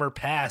first summer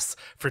pass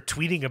for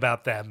tweeting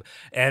about them,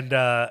 and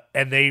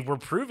they were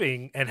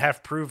proving and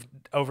have proved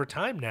over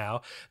time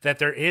now that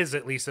there is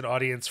at least an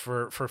audience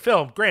for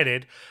film.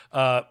 Granted,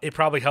 it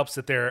probably helps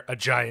that they're a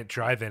giant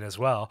drive-in as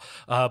well,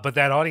 but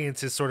that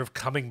audience is sort of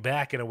coming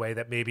back in a way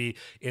that maybe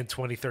in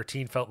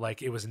 2013 felt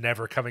like it was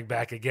never coming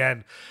back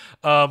again.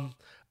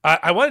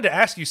 I wanted to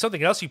ask you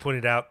something else you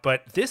pointed out,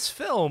 but this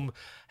film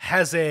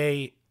has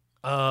an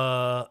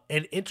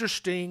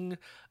interesting,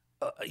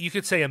 you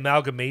could say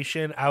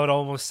amalgamation. I would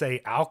almost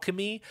say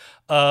alchemy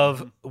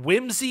of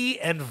whimsy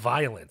and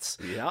violence.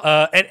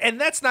 Yeah. And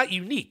that's not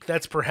unique.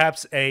 That's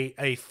perhaps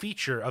a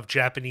feature of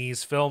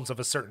Japanese films of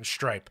a certain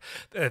stripe.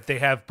 They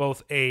have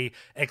both a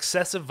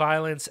excessive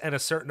violence and a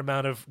certain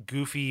amount of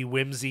goofy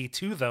whimsy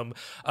to them.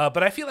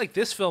 But I feel like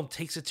this film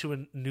takes it to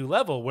a new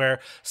level where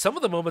some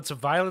of the moments of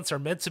violence are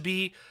meant to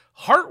be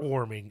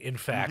heartwarming, in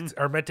fact,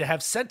 are meant to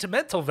have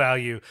sentimental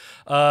value,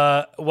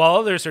 while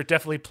others are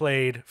definitely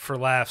played for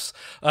laughs.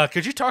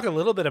 Could you talk a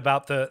little bit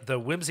about the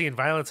whimsy and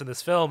violence in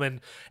this film, and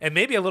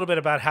maybe a little bit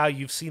about how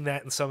you've seen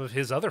that in some of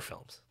his other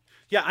films?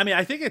 Yeah, I mean,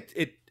 I think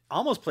it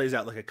almost plays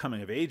out like a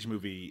coming of age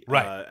movie,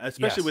 right?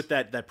 Especially with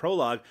that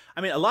prologue.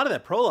 I mean, a lot of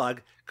that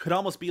prologue could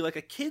almost be like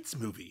a kids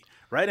movie,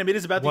 right? I mean,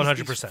 it's about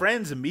these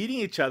friends meeting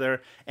each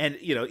other, and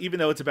even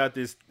though it's about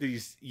these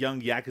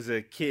young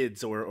Yakuza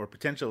kids or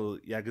potential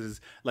Yakuzas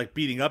like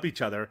beating up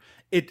each other,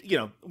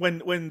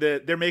 when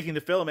they're making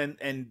the film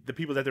and the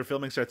people that they're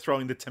filming start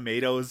throwing the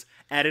tomatoes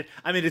at it.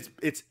 I mean,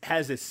 it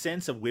has a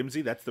sense of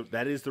whimsy.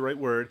 That is the right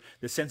word.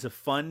 The sense of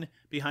fun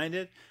behind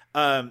it.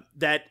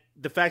 That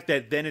the fact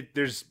that then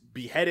there's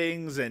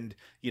beheadings and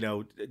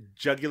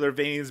jugular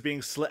veins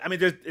being slit. I mean,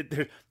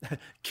 there's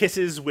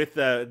kisses with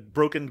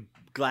broken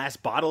glass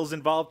bottles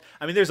involved.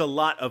 I mean, there's a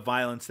lot of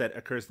violence that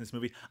occurs in this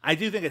movie. I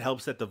do think it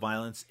helps that the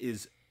violence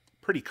is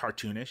pretty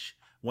cartoonish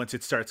once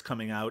it starts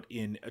coming out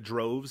in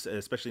droves,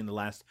 especially in the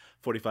last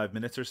 45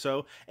 minutes or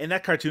so. And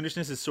that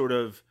cartoonishness is sort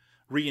of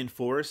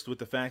reinforced with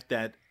the fact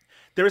that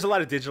there is a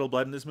lot of digital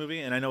blood in this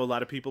movie, and I know a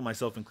lot of people,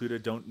 myself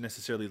included, don't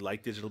necessarily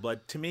like digital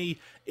blood. To me,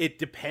 it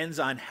depends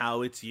on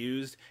how it's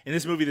used. In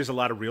this movie, there's a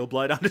lot of real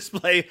blood on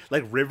display,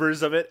 like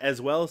rivers of it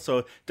as well, so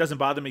it doesn't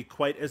bother me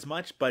quite as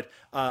much, but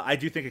I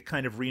do think it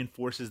kind of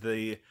reinforces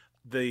the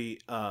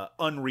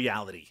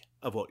unreality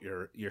of what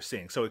you're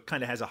seeing. So it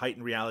kind of has a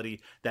heightened reality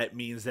that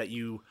means that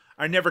you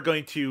are never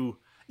going to,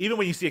 even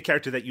when you see a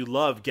character that you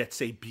love get,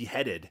 say,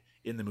 beheaded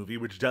in the movie,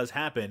 which does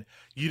happen,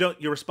 your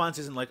response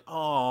isn't like,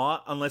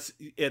 "Aw," unless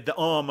the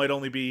might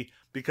only be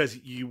because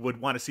you would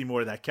want to see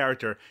more of that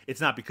character.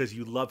 It's not because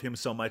you love him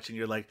so much and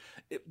you're like,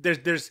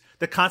 there's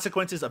the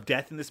consequences of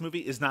death in this movie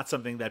is not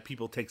something that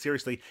people take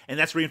seriously, and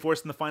that's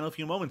reinforced in the final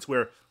few moments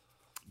where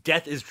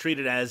death is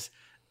treated as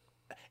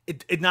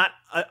it not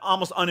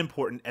almost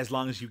unimportant as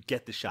long as you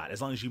get the shot,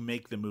 as long as you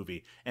make the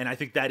movie. And I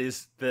think that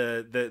is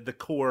the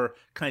core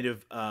kind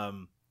of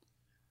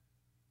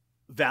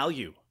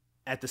value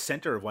at the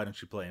center of Why Don't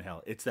You Play in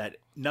Hell. It's that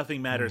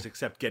nothing matters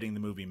except getting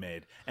the movie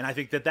made. And I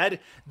think that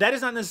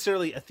is not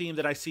necessarily a theme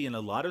that I see in a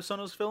lot of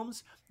Sono's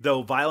films,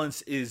 though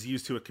violence is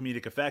used to a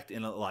comedic effect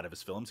in a lot of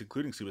his films,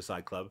 including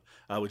Suicide Club,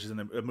 which is a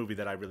movie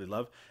that I really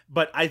love.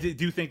 But I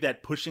do think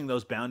that pushing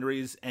those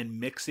boundaries and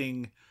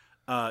mixing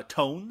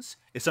tones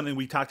is something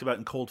we talked about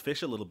in Cold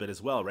Fish a little bit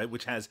as well, right?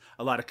 Which has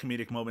a lot of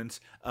comedic moments,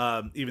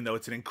 even though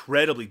it's an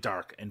incredibly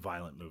dark and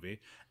violent movie.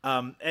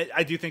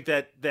 I do think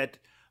that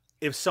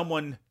if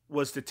someone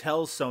was to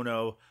tell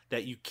Sono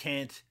that you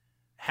can't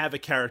have a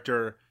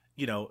character,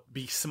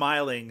 be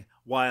smiling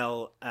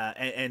while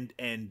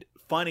and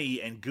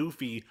funny and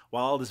goofy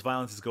while all this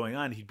violence is going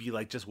on, he'd be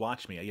like, just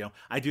watch me.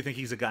 I do think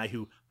he's a guy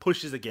who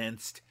pushes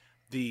against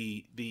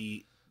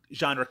the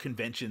genre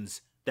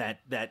conventions that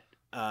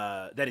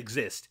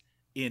exist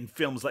in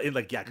films like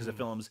Yakuza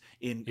films,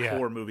 in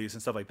horror movies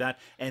and stuff like that,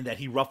 and that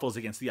he ruffles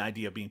against the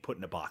idea of being put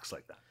in a box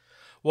like that.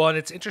 Well, and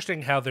it's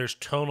interesting how there's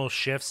tonal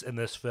shifts in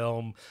this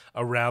film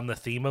around the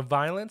theme of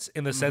violence,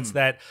 in the sense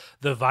that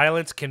the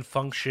violence can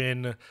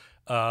function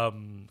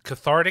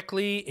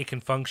cathartically, it can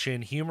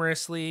function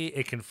humorously,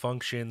 it can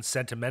function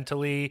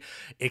sentimentally,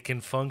 it can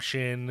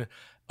function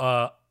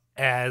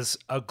as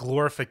a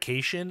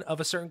glorification of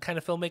a certain kind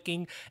of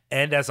filmmaking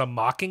and as a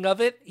mocking of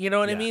it. You know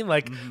what I mean?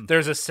 Like,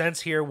 there's a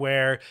sense here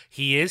where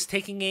he is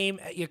taking aim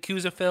at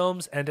Yakuza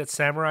films and at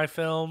samurai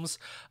films,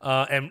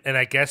 and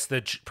I guess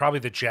probably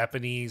the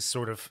Japanese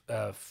sort of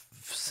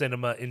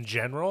cinema in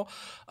general,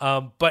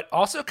 but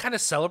also kind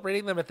of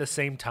celebrating them at the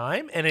same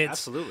time. And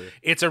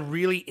it's a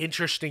really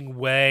interesting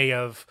way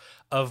of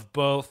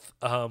both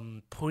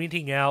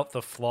pointing out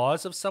the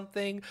flaws of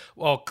something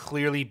while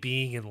clearly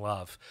being in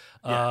love.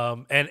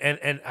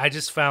 And I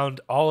just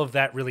found all of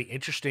that really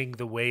interesting,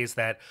 the ways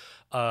that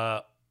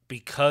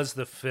because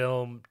the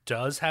film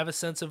does have a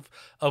sense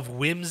of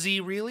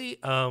whimsy, really,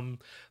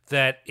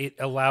 that it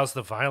allows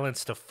the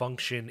violence to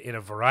function in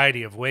a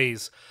variety of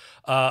ways.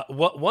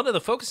 One of the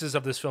focuses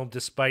of this film,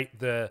 despite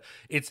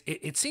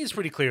it seems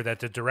pretty clear that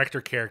the director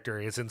character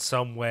is in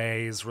some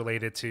ways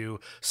related to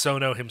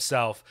Sono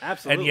himself.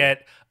 Absolutely. And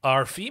yet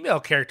our female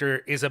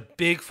character is a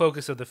big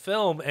focus of the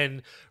film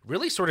and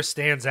really sort of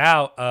stands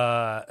out,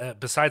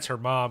 besides her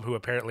mom, who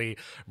apparently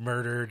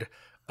murdered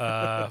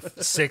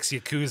 6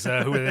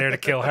 Yakuza who were there to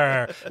kill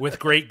her with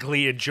great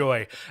glee and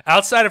joy.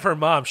 Outside of her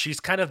mom, she's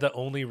kind of the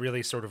only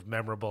really sort of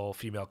memorable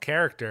female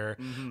character,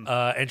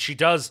 and she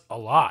does a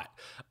lot.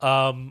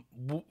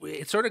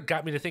 It sort of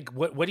got me to think,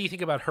 what do you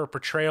think about her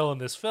portrayal in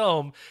this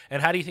film,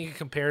 and how do you think it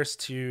compares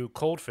to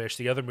Cold Fish,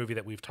 the other movie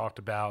that we've talked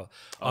about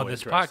on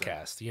this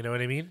podcast? You know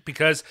what I mean?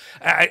 Because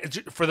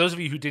for those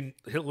of you who didn't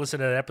listen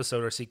to that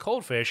episode or see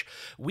Cold Fish,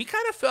 we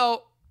kind of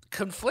felt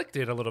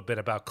conflicted a little bit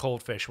about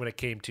Cold Fish when it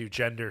came to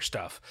gender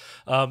stuff.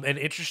 And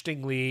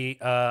interestingly,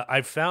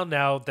 I've found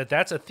now that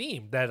that's a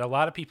theme, that a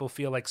lot of people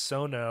feel like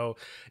Sono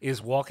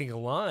is walking a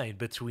line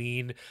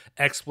between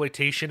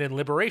exploitation and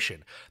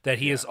liberation, that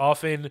he is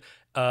often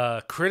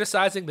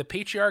criticizing the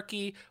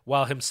patriarchy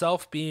while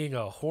himself being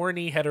a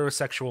horny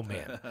heterosexual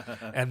man,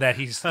 and that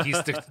he's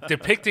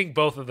depicting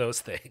both of those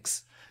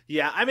things.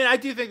 Yeah, I mean, I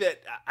do think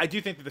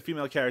that the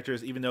female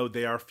characters, even though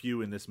they are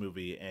few in this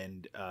movie,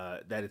 and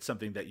that it's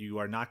something that you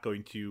are not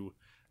going to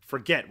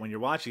forget when you're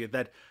watching it,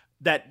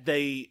 that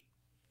they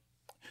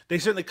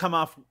certainly come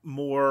off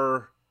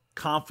more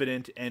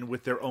confident and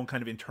with their own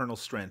kind of internal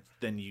strength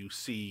than you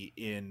see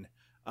in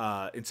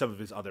some of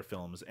his other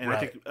films. And right. I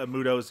think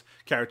Muto's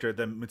character,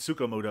 the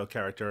Mitsuko Muto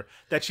character,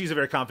 that she's a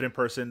very confident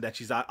person, that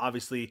she's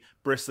obviously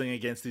bristling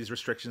against these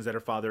restrictions that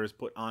her father has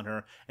put on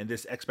her and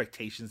this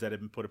expectations that have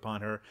been put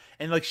upon her.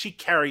 And like she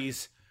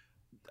carries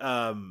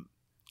a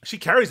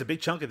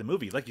big chunk of the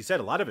movie. Like you said,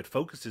 a lot of it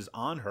focuses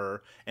on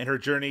her and her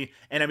journey.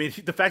 And I mean,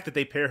 the fact that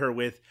they pair her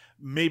with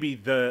maybe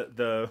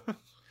the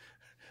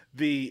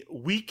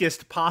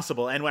weakest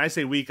possible, and when I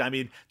say weak, I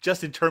mean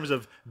just in terms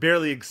of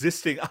barely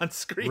existing on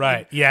screen,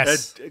 right?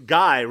 Yes,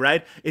 guy,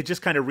 right? It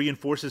just kind of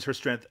reinforces her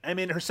strength. I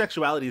mean, her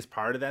sexuality is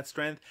part of that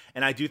strength,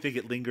 and I do think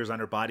it lingers on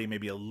her body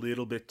maybe a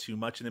little bit too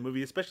much in the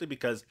movie, especially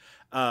because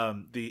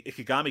the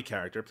Ikigami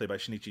character, played by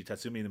Shinichi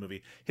Tatsumi in the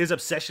movie, his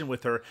obsession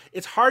with her,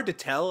 it's hard to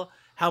tell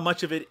how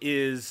much of it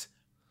is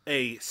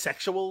a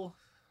sexual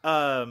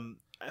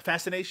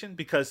fascination,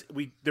 because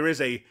there is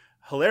a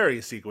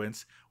hilarious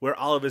sequence where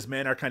all of his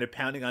men are kind of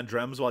pounding on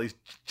drums while he's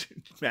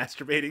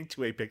masturbating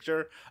to a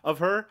picture of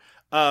her.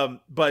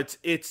 But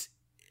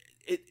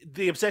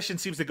the obsession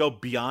seems to go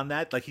beyond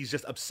that. Like he's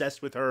just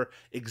obsessed with her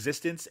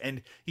existence,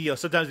 and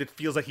sometimes it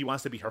feels like he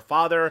wants to be her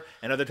father,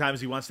 and other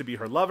times he wants to be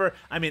her lover.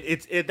 I mean,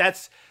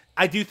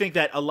 I do think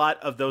that a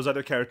lot of those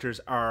other characters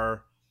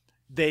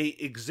they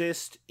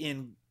exist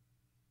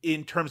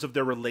in terms of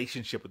their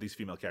relationship with these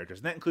female characters.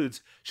 And that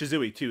includes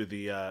Shizui too,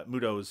 the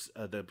Muto's,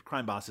 the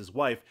crime boss's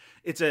wife.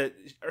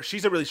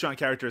 She's a really strong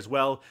character as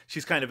well.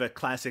 She's kind of a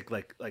classic,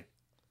 like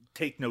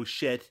take no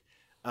shit,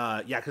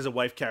 Yakuza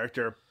wife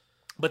character.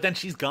 But then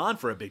she's gone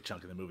for a big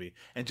chunk of the movie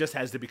and just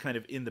has to be kind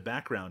of in the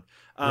background.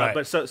 Right.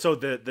 But so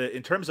the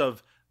in terms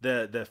of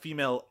the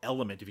female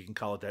element, if you can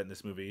call it that in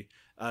this movie,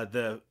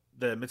 the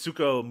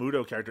Mitsuko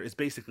Muto character is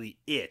basically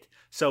it.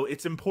 So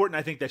it's important,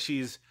 I think, that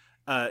she's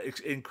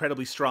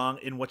incredibly strong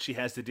in what she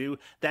has to do.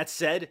 That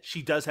said,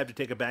 she does have to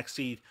take a back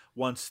seat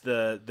once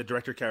the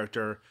director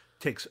character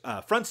takes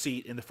front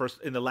seat in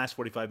the last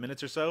 45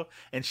 minutes or so,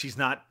 and she's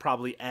not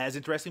probably as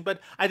interesting,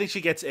 but I think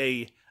she gets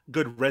a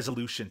good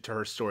resolution to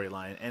her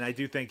storyline, and I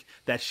do think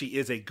that she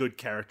is a good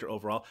character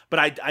overall. But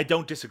I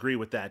don't disagree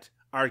with that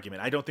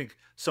argument. I don't think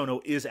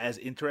Sono is as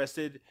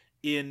interested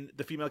in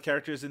the female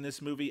characters in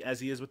this movie as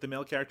he is with the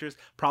male characters,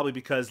 probably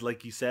because,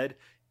 like you said,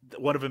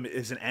 one of them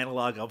is an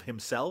analog of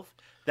himself.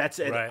 That's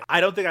it. Right.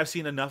 I don't think I've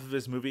seen enough of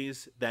his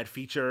movies that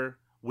feature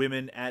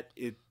women at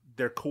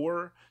their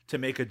core to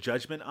make a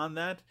judgment on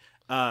that.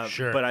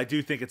 Sure. But I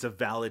do think it's a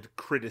valid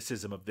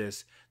criticism of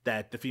this,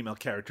 that the female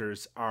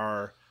characters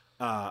are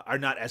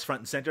not as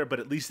front and center,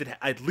 but at least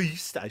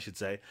I should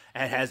say,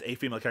 it has a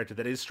female character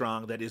that is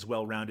strong, that is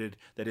well-rounded,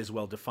 that is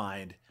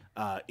well-defined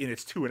in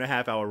its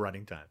 2.5-hour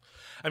running time.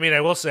 I mean,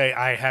 I will say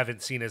I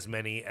haven't seen as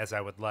many as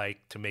I would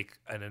like to make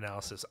an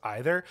analysis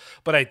either,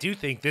 but I do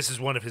think this is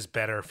one of his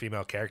better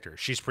female characters.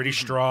 She's pretty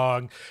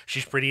strong.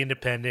 She's pretty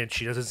independent.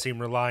 She doesn't seem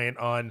reliant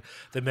on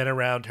the men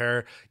around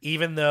her,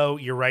 even though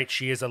you're right,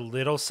 she is a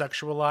little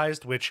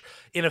sexualized, which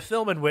in a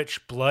film in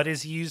which blood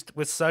is used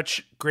with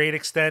such great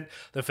extent,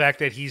 the fact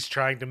that he's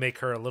trying to make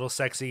her a little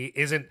sexy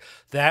isn't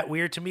that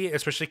weird to me,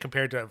 especially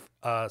compared to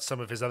some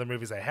of his other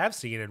movies I have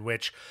seen in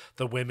which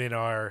the women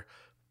are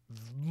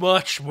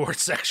much more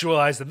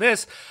sexualized than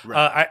this.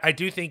 I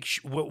do think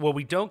what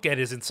we don't get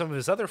is in some of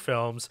his other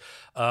films,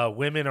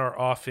 women are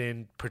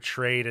often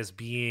portrayed as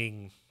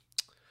being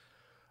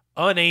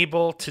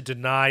unable to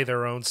deny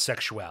their own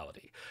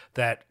sexuality.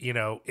 That, you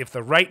know, if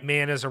the right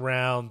man is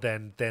around,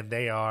 then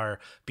they are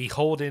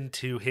beholden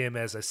to him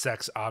as a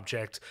sex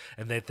object,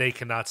 and that they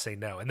cannot say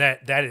no. And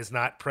that is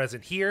not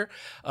present here.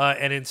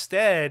 And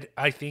instead,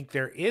 I think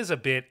there is a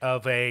bit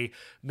of a,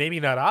 maybe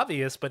not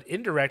obvious, but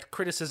indirect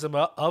criticism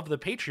of the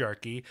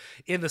patriarchy,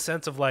 in the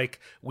sense of like,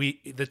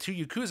 the two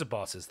Yakuza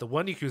bosses. The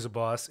one Yakuza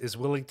boss is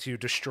willing to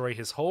destroy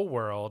his whole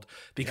world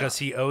because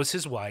he owes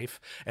his wife.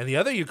 And the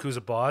other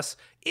Yakuza boss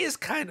is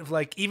kind of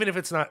like, even if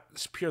it's not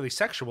purely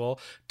sexual,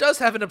 does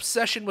have an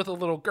obsession with a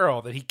little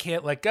girl that he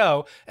can't let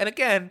go, and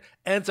again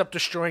ends up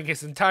destroying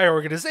his entire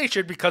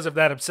organization because of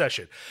that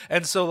obsession.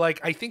 And so, like,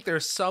 I think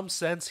there's some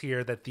sense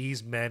here that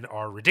these men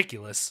are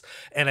ridiculous,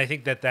 and I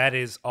think that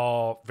is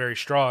all very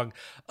strong.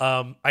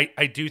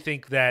 I do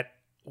think that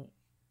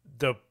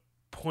the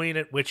point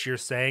at which you're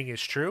saying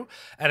is true.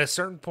 At a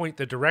certain point,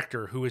 the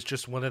director, who is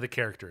just one of the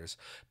characters,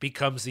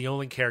 becomes the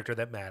only character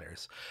that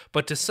matters.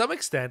 But to some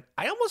extent,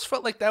 I almost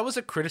felt like that was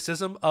a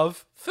criticism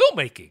of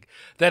filmmaking.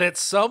 That at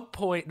some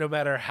point, no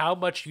matter how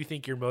much you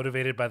think you're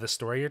motivated by the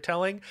story you're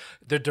telling,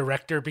 the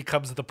director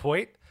becomes the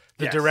point.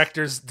 The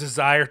director's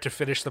desire to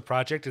finish the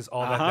project is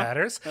all that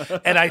matters.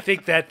 And I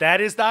think that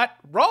is not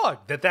wrong,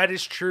 that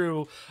is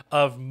true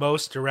of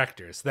most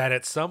directors, that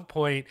at some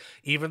point,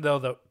 even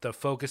though the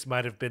focus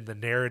might have been the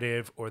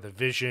narrative or the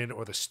vision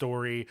or the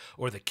story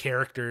or the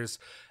characters,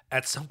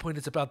 at some point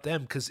it's about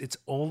them, because it's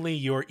only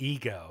your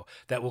ego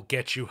that will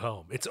get you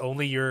home. It's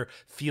only your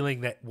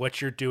feeling that what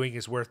you're doing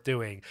is worth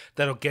doing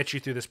that'll get you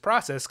through this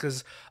process,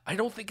 because I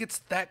don't think it's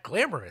that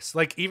glamorous.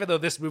 Like, even though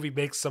this movie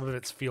makes some of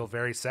it feel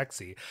very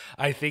sexy,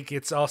 I think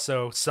it's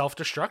also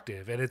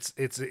self-destructive, and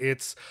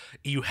it's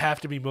you have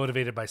to be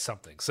motivated by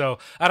something. So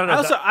I don't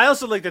know. I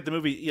also like that the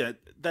movie,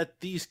 that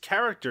these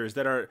characters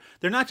they're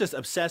not just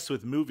obsessed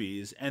with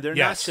movies, and they're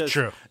not just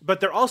true, but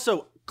they're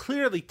also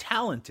clearly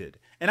talented.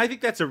 And I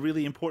think that's a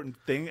really important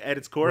thing at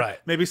its core. Right.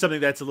 Maybe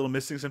something that's a little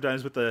missing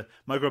sometimes with the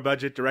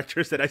micro-budget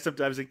directors that I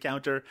sometimes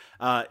encounter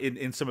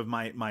in some of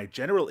my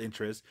general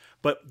interests.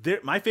 But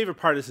my favorite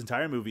part of this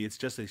entire movie, it's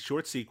just a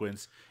short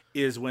sequence,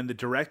 is when the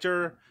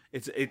director,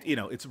 it's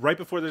right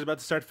before they're about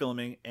to start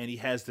filming, and he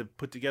has to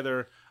put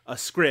together a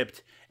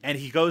script, and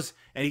he goes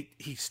and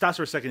he stops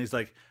for a second. He's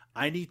like,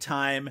 I need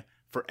time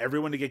for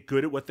everyone to get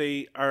good at what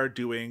they are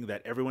doing,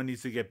 that everyone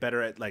needs to get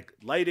better at like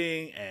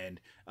lighting and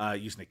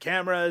using the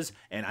cameras,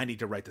 and I need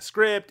to write the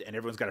script, and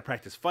everyone's got to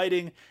practice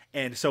fighting.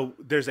 And so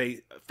there's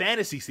a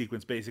fantasy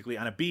sequence basically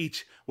on a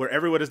beach where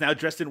everyone is now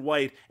dressed in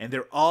white, and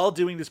they're all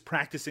doing this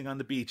practicing on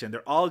the beach, and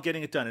they're all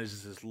getting it done. And it's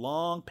just this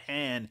long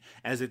pan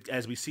as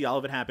we see all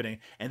of it happening,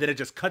 and then it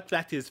just cuts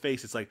back to his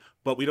face. It's like,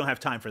 but we don't have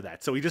time for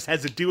that. So he just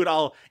has to do it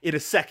all in a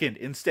second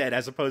instead,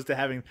 as opposed to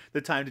having the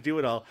time to do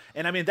it all.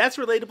 And I mean, that's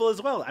relatable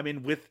as well. I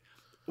mean, with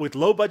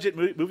low budget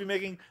movie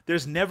making,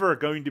 there's never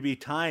going to be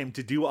time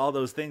to do all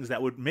those things that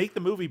would make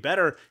the movie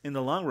better in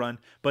the long run.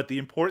 But the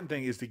important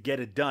thing is to get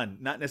it done,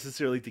 not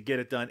necessarily to get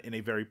it done in a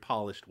very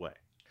polished way.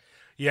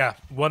 Yeah,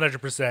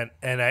 100%.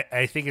 And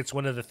I think it's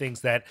one of the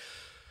things that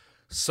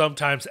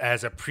sometimes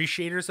as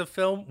appreciators of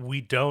film, we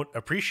don't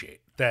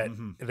appreciate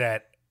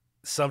that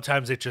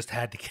sometimes it just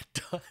had to get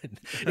done.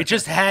 It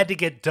just had to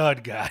get done,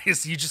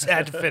 guys. You just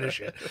had to finish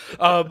it.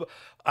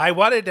 I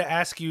wanted to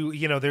ask you,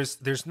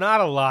 there's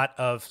not a lot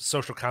of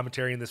social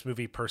commentary in this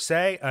movie per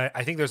se.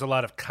 I think there's a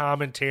lot of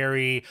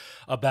commentary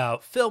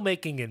about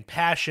filmmaking and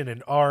passion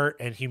and art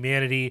and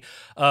humanity,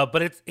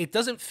 but it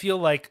doesn't feel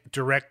like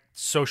direct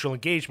social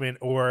engagement,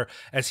 or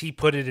as he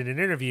put it in an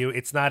interview,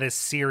 it's not as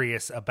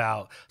serious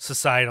about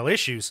societal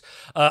issues.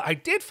 I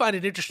did find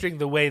it interesting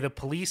the way the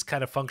police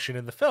kind of function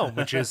in the film,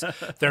 which is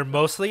they're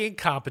mostly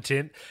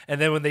incompetent, and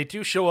then when they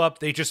do show up,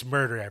 they just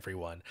murder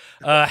everyone.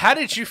 How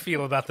did you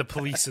feel about the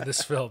police in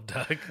this film,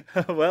 Doug?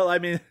 Well, I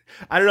mean,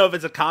 I don't know if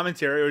it's a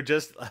commentary or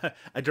just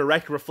a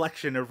direct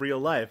reflection of real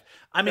life.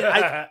 I mean,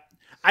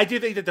 I do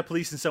think that the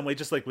police, in some way,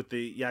 just like with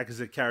the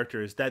Yakuza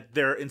characters, that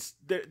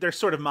they're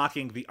sort of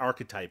mocking the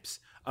archetypes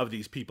of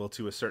these people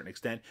to a certain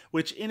extent,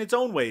 which in its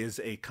own way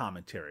is a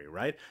commentary,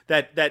 right?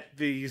 That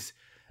these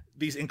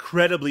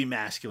incredibly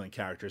masculine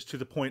characters, to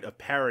the point of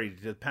parody,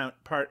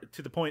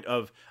 to the point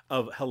of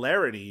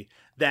hilarity,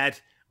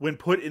 that when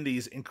put in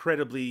these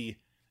incredibly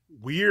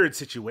weird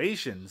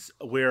situations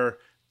where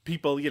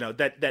people,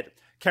 that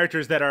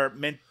characters that are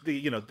meant,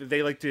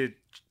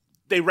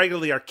 they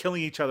regularly are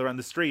killing each other on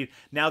the street.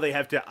 Now they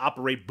have to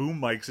operate boom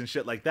mics and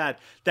shit like that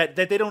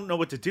they don't know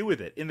what to do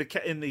with it. In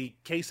the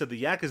case of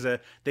the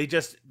Yakuza, they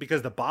just,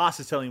 because the boss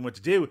is telling them what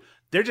to do,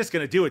 they're just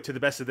going to do it to the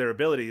best of their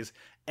abilities.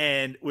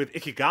 And with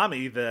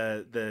Ikigami,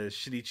 the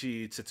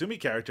Shinichi Tsutsumi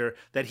character,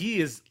 that he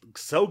is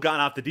so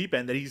gone off the deep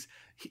end that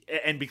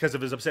and because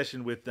of his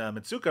obsession with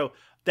Mitsuko,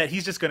 that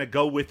he's just going to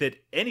go with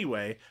it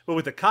anyway. But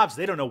with the cops,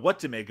 they don't know what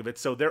to make of it,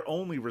 so their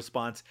only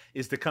response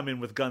is to come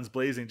in with guns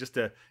blazing, just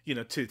to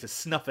to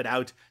snuff it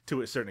out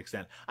to a certain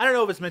extent. I don't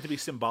know if it's meant to be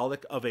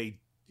symbolic of a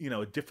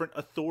a different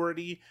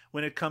authority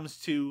when it comes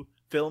to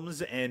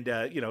films and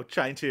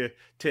trying to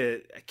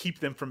keep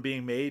them from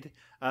being made.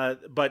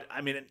 But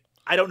I mean,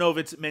 I don't know if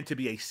it's meant to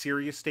be a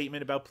serious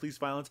statement about police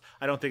violence.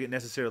 I don't think it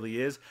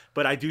necessarily is,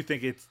 but I do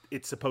think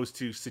it's supposed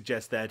to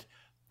suggest that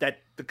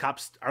the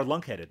cops are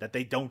lunkheaded, that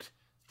they don't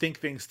think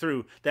things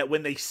through, that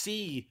when they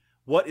see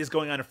what is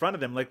going on in front of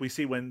them, like we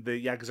see when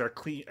the Yakuza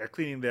are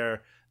cleaning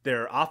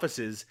their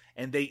offices,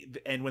 and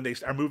when they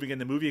are moving in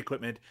the movie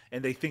equipment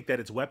and they think that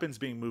it's weapons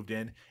being moved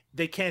in,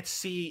 they can't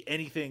see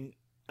anything.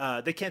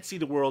 They can't see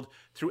the world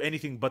through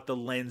anything but the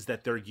lens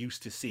that they're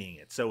used to seeing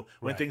it. So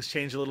when things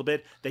change a little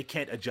bit, they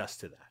can't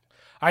adjust to that.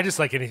 I just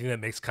like anything that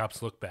makes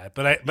cops look bad,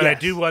 but Yes.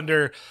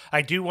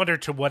 I do wonder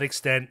to what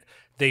extent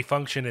they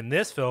function in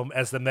this film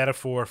as the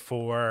metaphor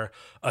for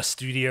a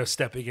studio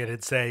stepping in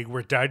and saying,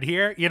 "We're done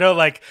here."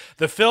 Like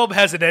the film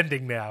has an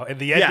ending now, and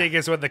the ending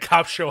is when the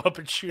cops show up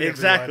and shoot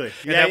Exactly.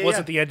 everyone. And that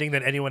wasn't the ending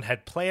that anyone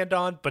had planned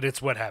on, but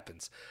it's what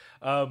happens.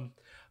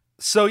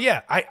 So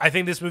yeah, I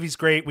think this movie's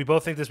great. We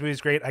both think this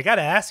movie's great. I got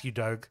to ask you,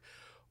 Doug,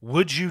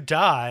 would you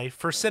die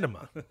for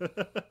cinema?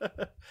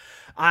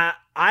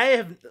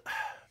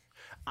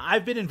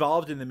 I've been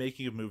involved in the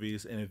making of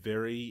movies in a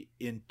very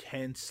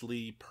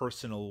intensely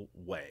personal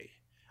way,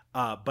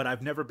 but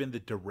I've never been the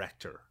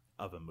director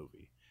of a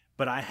movie.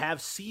 But I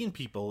have seen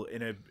people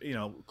in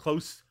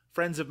close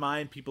friends of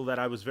mine, people that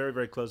I was very,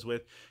 very close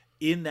with,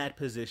 in that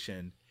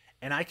position,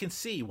 and I can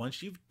see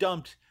once you've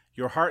dumped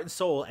your heart and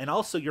soul and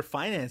also your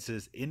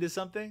finances into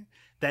something,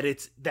 that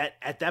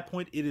at that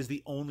point it is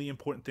the only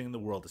important thing in the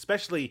world,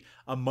 especially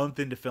a month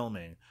into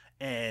filming,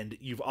 and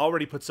you've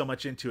already put so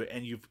much into it,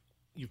 and you've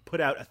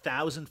put out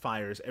 1,000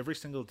 fires every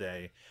single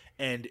day,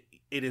 and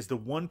it is the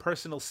one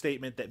personal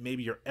statement that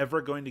maybe you're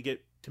ever going to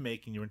get to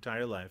make in your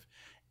entire life.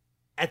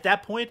 At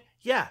that point,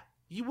 yeah,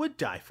 you would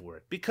die for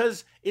it,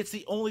 because it's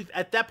the only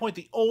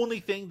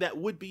thing that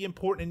would be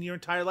important in your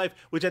entire life,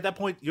 which at that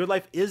point, your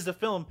life is the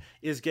film,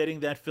 is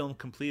getting that film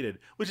completed,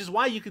 which is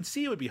why you can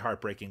see it would be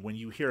heartbreaking when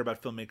you hear about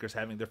filmmakers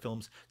having their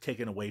films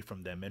taken away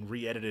from them and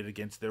re-edited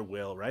against their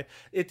will, right?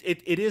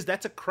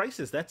 That's a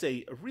crisis. That's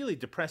a really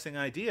depressing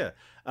idea.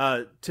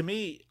 To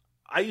me,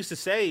 I used to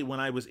say when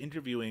I was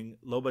interviewing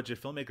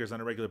low-budget filmmakers on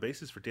a regular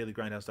basis for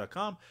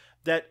DailyGrindhouse.com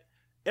that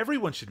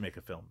everyone should make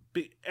a film.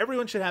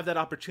 Everyone should have that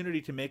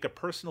opportunity to make a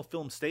personal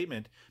film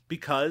statement,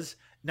 because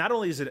not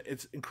only is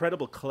it's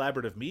incredible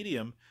collaborative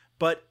medium,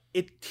 but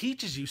it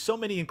teaches you so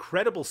many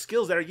incredible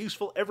skills that are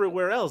useful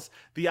everywhere else.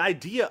 The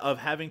idea of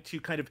having to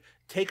kind of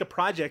take a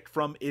project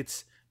from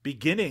its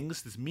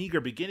beginnings, this meager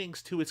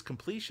beginnings, to its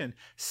completion,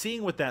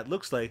 seeing what that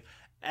looks like.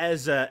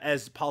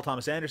 As Paul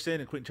Thomas Anderson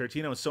and Quentin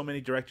Tarantino and so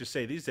many directors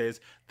say these days,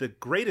 the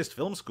greatest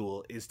film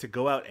school is to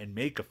go out and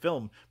make a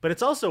film, but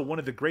it's also one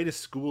of the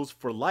greatest schools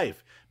for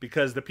life,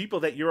 because the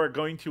people that you are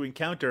going to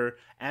encounter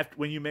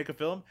when you make a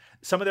film,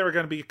 some of them are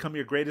going to become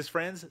your greatest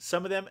friends.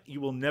 Some of them you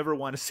will never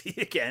want to see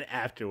again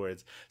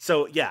afterwards.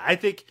 So yeah, I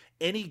think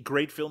any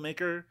great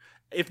filmmaker,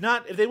 if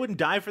they wouldn't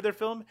die for their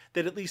film,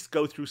 they'd at least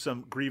go through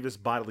some grievous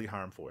bodily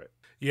harm for it.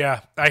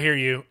 Yeah, I hear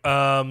you.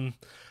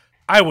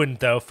 I wouldn't,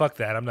 though. Fuck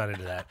that. I'm not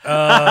into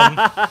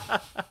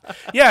that.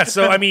 Yeah,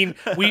 so, I mean,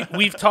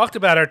 we've talked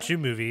about our two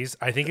movies.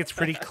 I think it's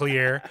pretty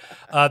clear.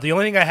 The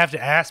only thing I have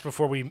to ask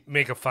before we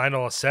make a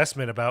final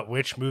assessment about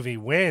which movie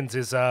wins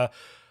is,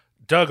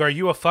 Doug, are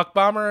you a fuck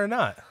bomber or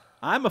not?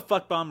 I'm a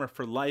fuck bomber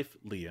for life,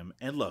 Liam.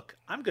 And look,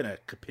 I'm going to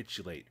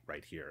capitulate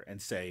right here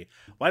and say,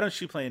 Why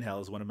Don't You Play in Hell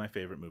is one of my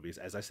favorite movies.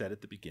 As I said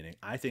at the beginning,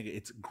 I think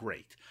it's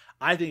great.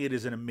 I think it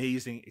is an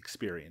amazing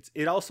experience.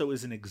 It also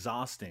is an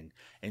exhausting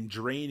and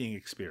draining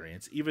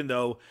experience, even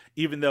though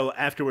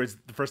afterwards,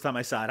 the first time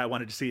I saw it, I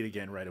wanted to see it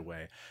again right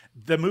away.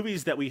 The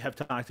movies that we have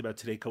talked about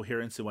today,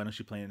 Coherence and Why Don't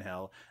You Play in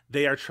Hell,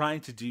 they are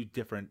trying to do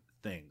different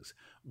things.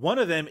 One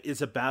of them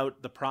is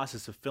about the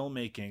process of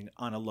filmmaking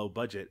on a low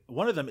budget.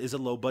 One of them is a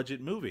low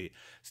budget movie.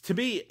 To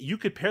me, you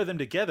could pair them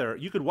together.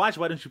 You could watch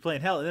Why Don't You Play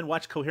in Hell and then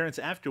watch Coherence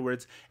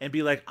afterwards and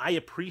be like, I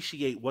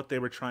appreciate what they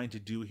were trying to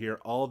do here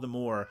all the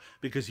more,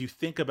 because you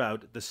think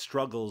about the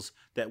struggles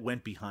that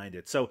went behind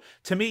it. So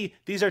to me,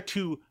 these are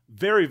two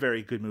very,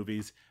 very good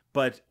movies,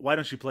 but Why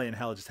Don't You Play in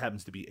Hell just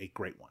happens to be a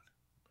great one.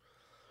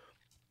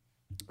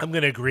 I'm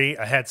going to agree.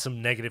 I had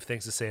some negative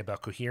things to say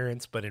about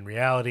Coherence, but in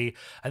reality,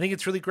 I think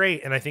it's really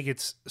great, and I think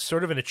it's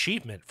sort of an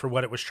achievement for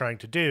what it was trying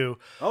to do.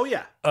 Oh,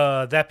 yeah.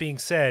 That being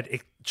said,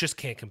 it just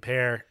can't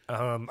compare.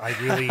 I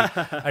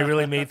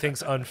really made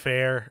things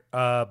unfair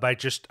I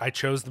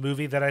chose the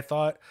movie that I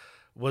thought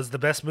was the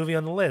best movie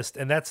on the list,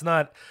 and that's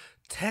not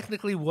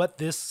technically what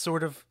this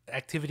sort of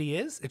activity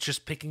is. It's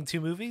just picking two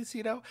movies,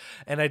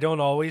 and I don't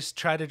always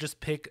try to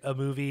just pick a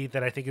movie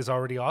that I think is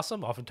already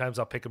awesome. Oftentimes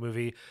I'll pick a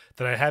movie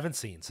that I haven't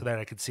seen so that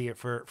I could see it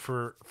for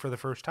the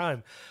first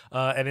time,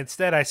 and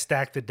instead I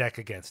stacked the deck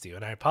against you,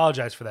 and I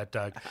apologize for that,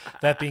 Doug.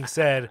 That being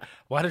said,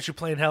 Why Don't You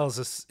Play in Hell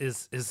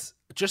is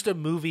just a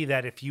movie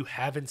that if you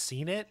haven't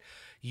seen it,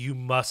 you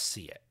must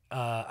see it.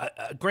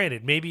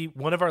 Granted, maybe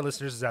one of our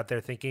listeners is out there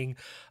thinking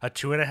a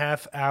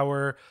 2.5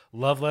 hour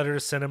love letter to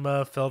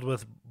cinema filled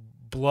with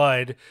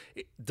blood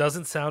it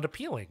doesn't sound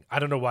appealing. I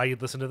don't know why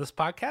you'd listen to this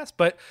podcast,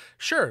 but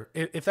sure,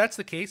 if that's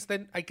the case,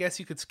 then I guess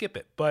you could skip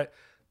it. But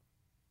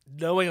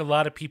knowing a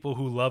lot of people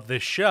who love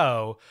this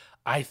show,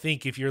 I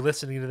think if you're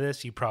listening to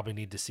this, you probably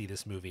need to see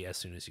this movie as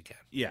soon as you can.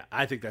 Yeah,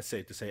 I think that's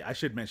safe to say. I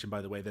should mention,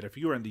 by the way, that if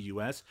you are in the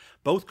U.S.,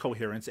 both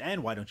Coherence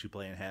and Why Don't You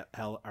Play in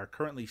Hell are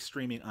currently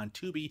streaming on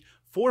Tubi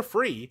for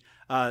free.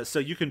 So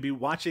you can be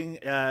watching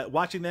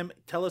them.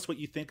 Tell us what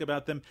you think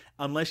about them.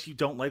 Unless you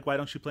don't like Why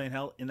Don't You Play in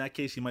Hell, in that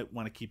case, you might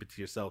want to keep it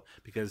to yourself,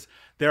 because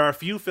there are a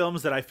few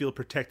films that I feel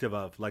protective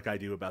of, like I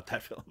do about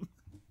that film.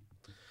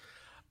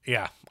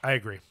 Yeah, I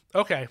agree.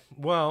 Okay,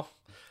 well,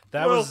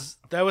 that was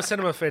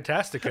Cinema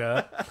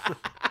Fantastica.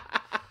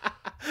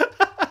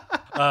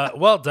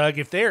 Well, Doug,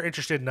 if they're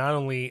interested not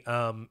only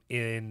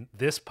in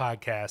this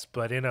podcast,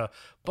 but in a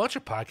bunch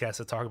of podcasts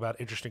that talk about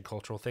interesting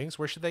cultural things,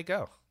 where should they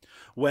go?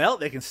 Well,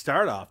 they can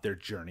start off their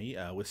journey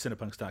with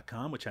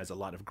Cinepunks.com, which has a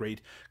lot of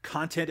great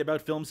content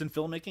about films and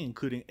filmmaking,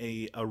 including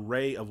an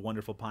array of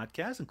wonderful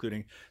podcasts,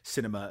 including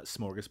Cinema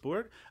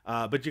Smorgasbord.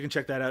 But you can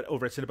check that out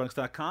over at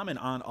Cinepunks.com and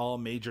on all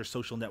major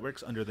social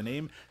networks under the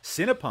name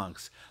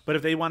Cinepunks. But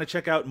if they want to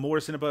check out more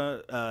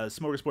Cinema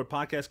Smorgasbord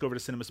podcasts, go over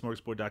to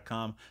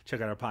cinemasmorgasbord.com.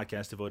 Check out our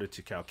podcast devoted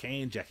to Cal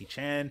Kane, Jackie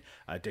Chan,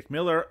 Dick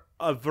Miller,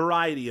 a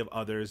variety of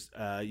others.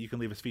 You can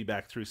leave us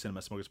feedback through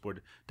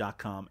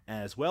cinemasmorgasbord.com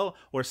as well,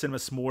 or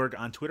CinemaSmorg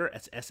on Twitter.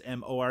 That's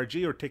SMORG,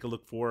 or take a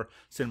look for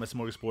Cinema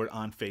Smorgasbord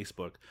on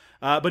Facebook.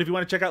 But if you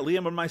want to check out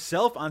Liam or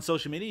myself on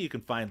social media, you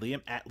can find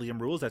Liam at Liam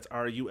Rules. That's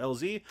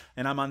RULZ.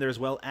 And I'm on there as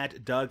well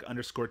at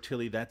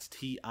Doug_Tilley. That's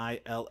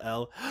TILLEY.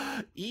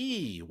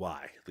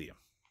 Liam.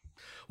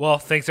 Well,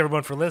 thanks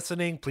everyone for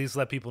listening. Please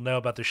let people know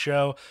about the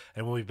show,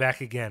 and we'll be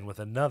back again with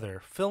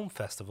another Film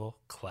Festival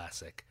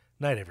classic.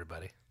 Night,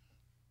 everybody.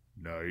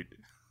 Night.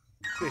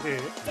 全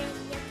力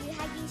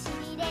萩し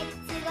みレッ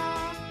ツゴ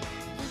ー